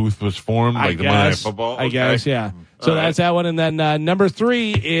how the booth was formed, I like the Monday Night guess, Football. I guess, yeah. So that's that one. And then number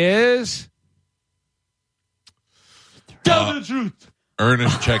 3 is Tell the Truth.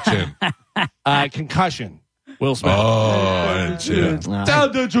 Ernest checks in. Concussion. Will Smith. I didn't see it. Tell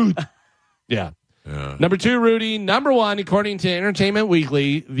the truth. Yeah. Number 2, Rudy. Number 1, according to Entertainment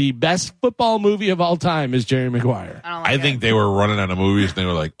Weekly, the best football movie of all time is Jerry Maguire. I think they were running out of movies and they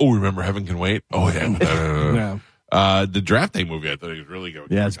were like, oh, remember Heaven Can Wait? Oh, yeah. The Draft Day movie, I thought it was really good.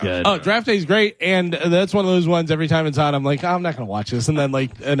 Yeah, it's good. Oh, Draft Day is great. And that's one of those ones every time it's on, I'm like, I'm not going to watch this. And then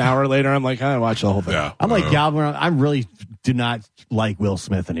like an hour later, I'm like, I watch the whole thing. Yeah. I'm like Galvin. I really do not like Will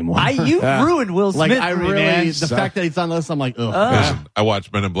Smith anymore. You ruined Will Smith. Like, I for me, really, man. the fact that he's on the list, I'm like, ugh. Listen, I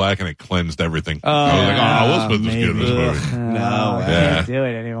watched Men in Black and it cleansed everything. I was like, Will Smith was good in this movie. No, I can't do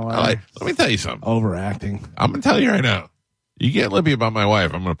it anymore. Let me tell you something. overacting. I'm going to tell you right now. You get lippy about my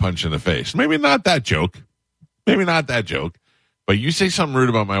wife, I'm going to punch you in the face. Maybe not that joke. But you say something rude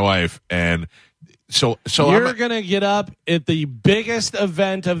about my wife, and so you're going to get up at the biggest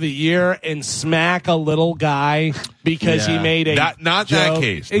event of the year and smack a little guy because he made a not joke. that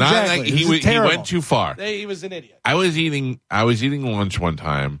case. Exactly. Not that, he went too far. He was an idiot. I was eating lunch one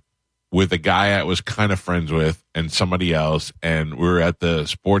time with a guy I was kind of friends with and somebody else, and we were at the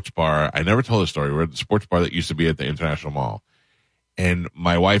sports bar. I never told the story. We were at the sports bar that used to be at the International Mall, and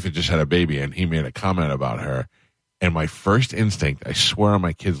my wife had just had a baby, and he made a comment about her. And my first instinct, I swear on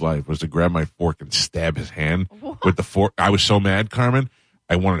my kid's life, was to grab my fork and stab his hand with the fork. I was so mad, Carmen.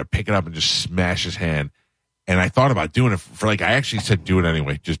 I wanted to pick it up and just smash his hand. And I thought about doing it I actually said, do it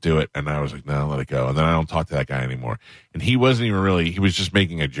anyway. Just do it. And I was like, no, let it go. And then I don't talk to that guy anymore. And he wasn't even really, he was just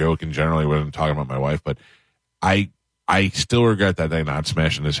making a joke in general. He wasn't talking about my wife. But I still regret that day not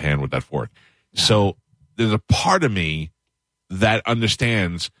smashing his hand with that fork. So there's a part of me that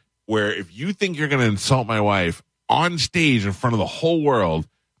understands where if you think you're going to insult my wife on stage in front of the whole world,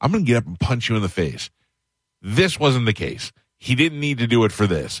 I'm going to get up and punch you in the face. This wasn't the case. He didn't need to do it for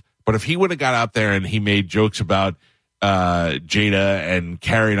this. But if he would have got out there and he made jokes about Jada and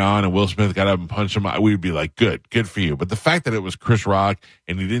carried on and Will Smith got up and punched him, we would be like, good for you. But the fact that it was Chris Rock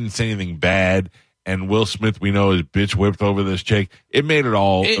and he didn't say anything bad and Will Smith, we know, is bitch whipped over this chick, it made it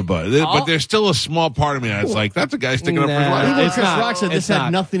all. But there's still a small part of me that's like, that's a guy sticking up for his wife. Even Chris Rock said this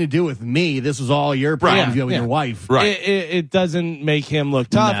had nothing to do with me. This was all your problem with your wife. Right. It doesn't make him look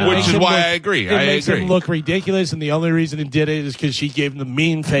tough. No. Which is why I agree. It makes him look ridiculous, and the only reason he did it is because she gave him the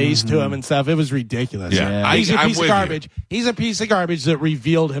mean face to him and stuff. It was ridiculous. Yeah. He's a I'm piece of with garbage. He's a piece of garbage that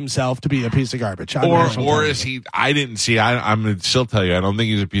revealed himself to be a piece of garbage. Or is he? I didn't see. I'm going to still tell you. I don't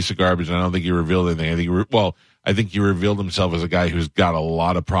think he's a piece of garbage, and I don't think he revealed anything. I think he revealed himself as a guy who's got a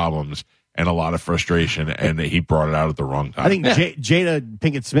lot of problems and a lot of frustration, and he brought it out at the wrong time. I think Jada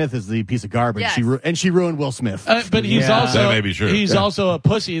Pinkett Smith is the piece of garbage. Yes. She ruined Will Smith. But he's also that may be true. He's also a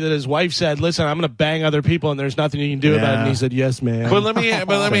pussy that his wife said, "Listen, I'm going to bang other people, and there's nothing you can do about it." And he said, "Yes, man." But let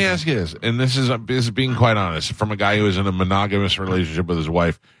me ask you this, and this is being quite honest, from a guy who was in a monogamous relationship with his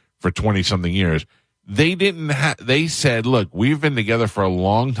wife for 20-something years. They didn't. They said, "Look, we've been together for a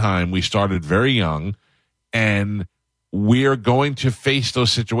long time. We started very young, and we're going to face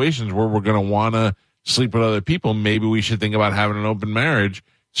those situations where we're going to want to sleep with other people. Maybe we should think about having an open marriage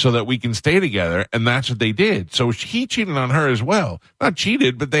so that we can stay together." And that's what they did. So he cheated on her as well. Not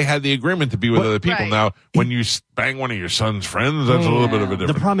cheated, but they had the agreement to be with other people. Right. Now, when you bang one of your son's friends, that's a little bit of a The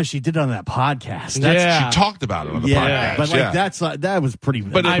difference. problem is she did it on that podcast. She talked about it on the podcast. But that was pretty.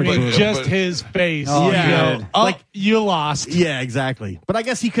 But I mean, but- just but- his face. Oh, You good. go, you lost. Yeah, exactly. But I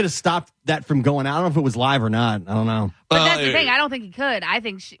guess he could have stopped that from going out. I don't know if it was live or not. I don't know. But that's the thing. I don't think he could. I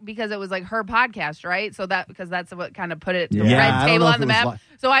think because it was like her podcast, right? So because that's what kind of put it the Yeah, I red don't table know on if the it was map.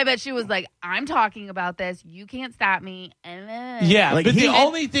 So I bet she was like, "I'm talking about this. You can't stop me." Yeah, Like but he-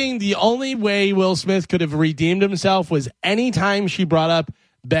 the only way Will Smith could have redeemed himself was anytime she brought up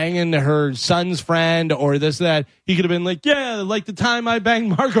banging her son's friend or this, that, he could have been like, yeah, like the time I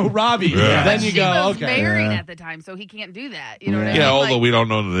banged Margot Robbie. Yeah. Then you she go, was okay. married at the time, so he can't do that. You know what I mean? Yeah, although Like, we don't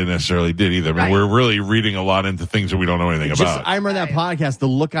know that they necessarily did either. I mean, Right. we're really reading a lot into things that we don't know anything about. I remember that podcast. The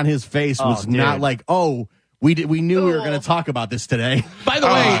look on his face was dude. not like, oh, we knew we were Cool. going to talk about this today. By the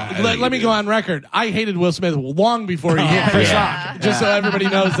way, let me go on record. I hated Will Smith long before he hit Chris Rock, just so everybody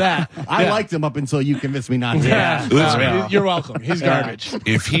knows that. I liked him up until you convinced me not to. Yeah. Listen. You're welcome. He's garbage.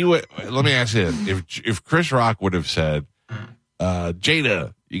 If he would, let me ask you this: if Chris Rock would have said,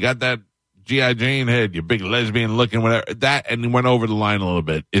 "Jada, you got that G.I. Jane head, you big lesbian looking, whatever," that, and he went over the line a little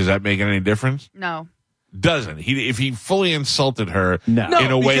bit, is that making any difference? no. Doesn't he? If he fully insulted her No.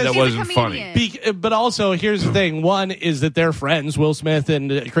 in a way because that he's a wasn't funny. comedian. But also, here's the thing. One is that they're friends. Will Smith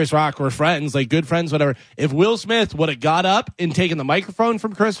and Chris Rock were friends, like good friends, whatever. If Will Smith would have got up and taken the microphone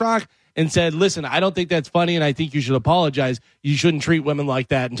from Chris Rock and said, listen, I don't think that's funny and I think you should apologize. You shouldn't treat women like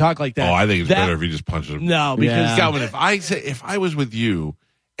that and talk like that. Oh, I think it's better if you just punch them. No, because Galvin, if I was with you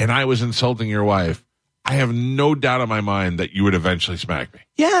and I was insulting your wife, I have no doubt in my mind that you would eventually smack me.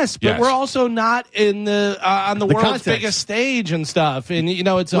 Yes, but we're also not in the on the world's context. biggest stage and stuff, and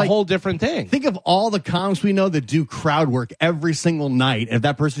it's a whole different thing. Think of all the comics we know that do crowd work every single night. If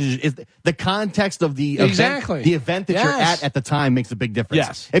that person is the context of the event that you're at the time makes a big difference.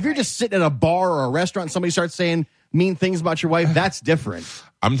 Yes. If you're just sitting at a bar or a restaurant and somebody starts saying mean things about your wife, that's different.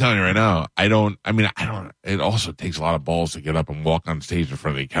 I'm telling you right now, I don't. It also takes a lot of balls to get up and walk on stage in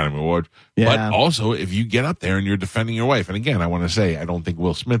front of the Academy Awards. Yeah. But also, if you get up there and you're defending your wife, and again, I want to say, I don't think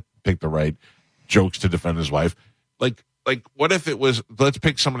Will Smith picked the right jokes to defend his wife. Like, what if it was? Let's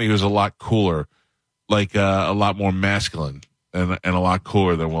pick somebody who's a lot cooler, like a lot more masculine, and a lot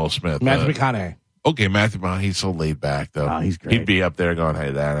cooler than Will Smith. Matthew McConaughey. Okay, Matthew. He's so laid back though. Oh, he's great. He'd be up there going, "Hey,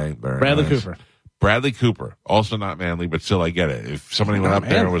 that ain't very Bradley nice." Cooper. Bradley Cooper, also not manly, but still, I get it. If somebody went up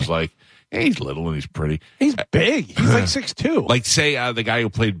there and was like, hey, he's little and he's pretty. He's big. He's like 6'2". Like, say, the guy who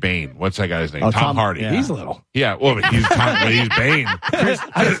played Bane. What's that guy's name? Oh, Tom Hardy. yeah. He's little. Yeah, well, but he's Bane.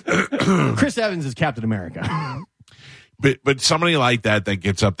 Chris Evans is Captain America. But somebody like that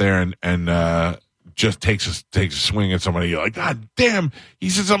gets up there and just takes a swing at somebody. You're like, God damn, he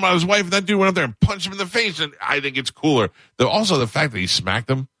said something about his wife, and that dude went up there and punched him in the face. And I think it's cooler. Also, the fact that he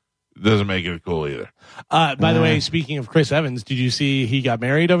smacked him doesn't make it cool either. By the way, speaking of Chris Evans, did you see he got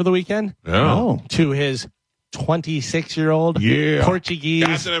married over the weekend? No. To his 26-year-old Portuguese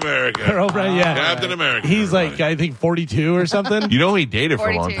Captain America. girlfriend. Yeah. Captain America. He's like, I think 42 or something. You know, he dated for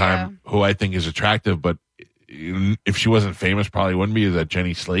a long 42, time, who I think is attractive, but if she wasn't famous, probably wouldn't be. Is that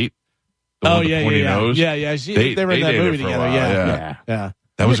Jenny Slate? The one with the pointy nose? Yeah. They were in that dated movie for a together. while, Yeah.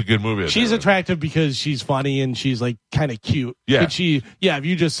 That was a good movie. She's attractive because she's funny and she's like kind of cute. Yeah. But if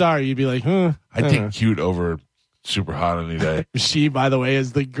you just saw her, you'd be like, I take cute over super hot any day. She, by the way,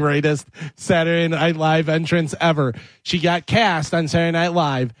 is the greatest Saturday Night Live entrance ever. She got cast on Saturday Night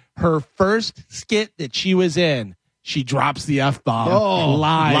Live. Her first skit that she was in, she drops the F-bomb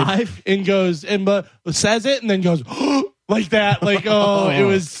live and goes and says it and then goes like that. Like, it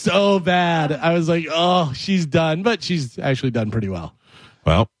was so bad. I was like, she's done. But she's actually done pretty well.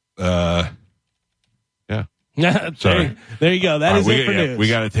 Well, Sorry. There you go. That is it for news. We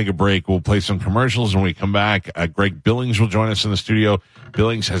got to take a break. We'll play some commercials when we come back. Greg Billings will join us in the studio.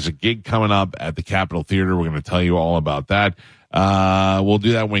 Billings has a gig coming up at the Capitol Theater. We're going to tell you all about that. We'll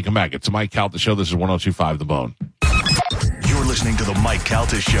do that when we come back. It's the Mike Calta Show. This is 102.5 The Bone. You're listening to the Mike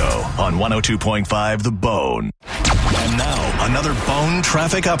Calta Show on 102.5 The Bone. And now, another Bone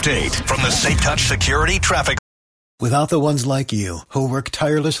traffic update from the Safe Touch Security Traffic. Without the ones like you, who work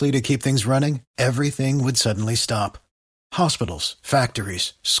tirelessly to keep things running, everything would suddenly stop. Hospitals,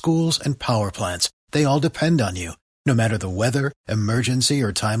 factories, schools, and power plants, they all depend on you. No matter the weather, emergency,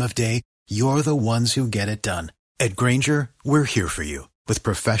 or time of day, you're the ones who get it done. At Grainger, we're here for you with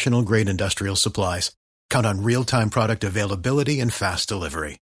professional-grade industrial supplies. Count on real-time product availability and fast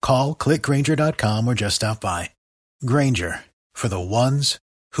delivery. Call, click Grainger.com, or just stop by. Grainger, for the ones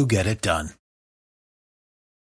who get it done.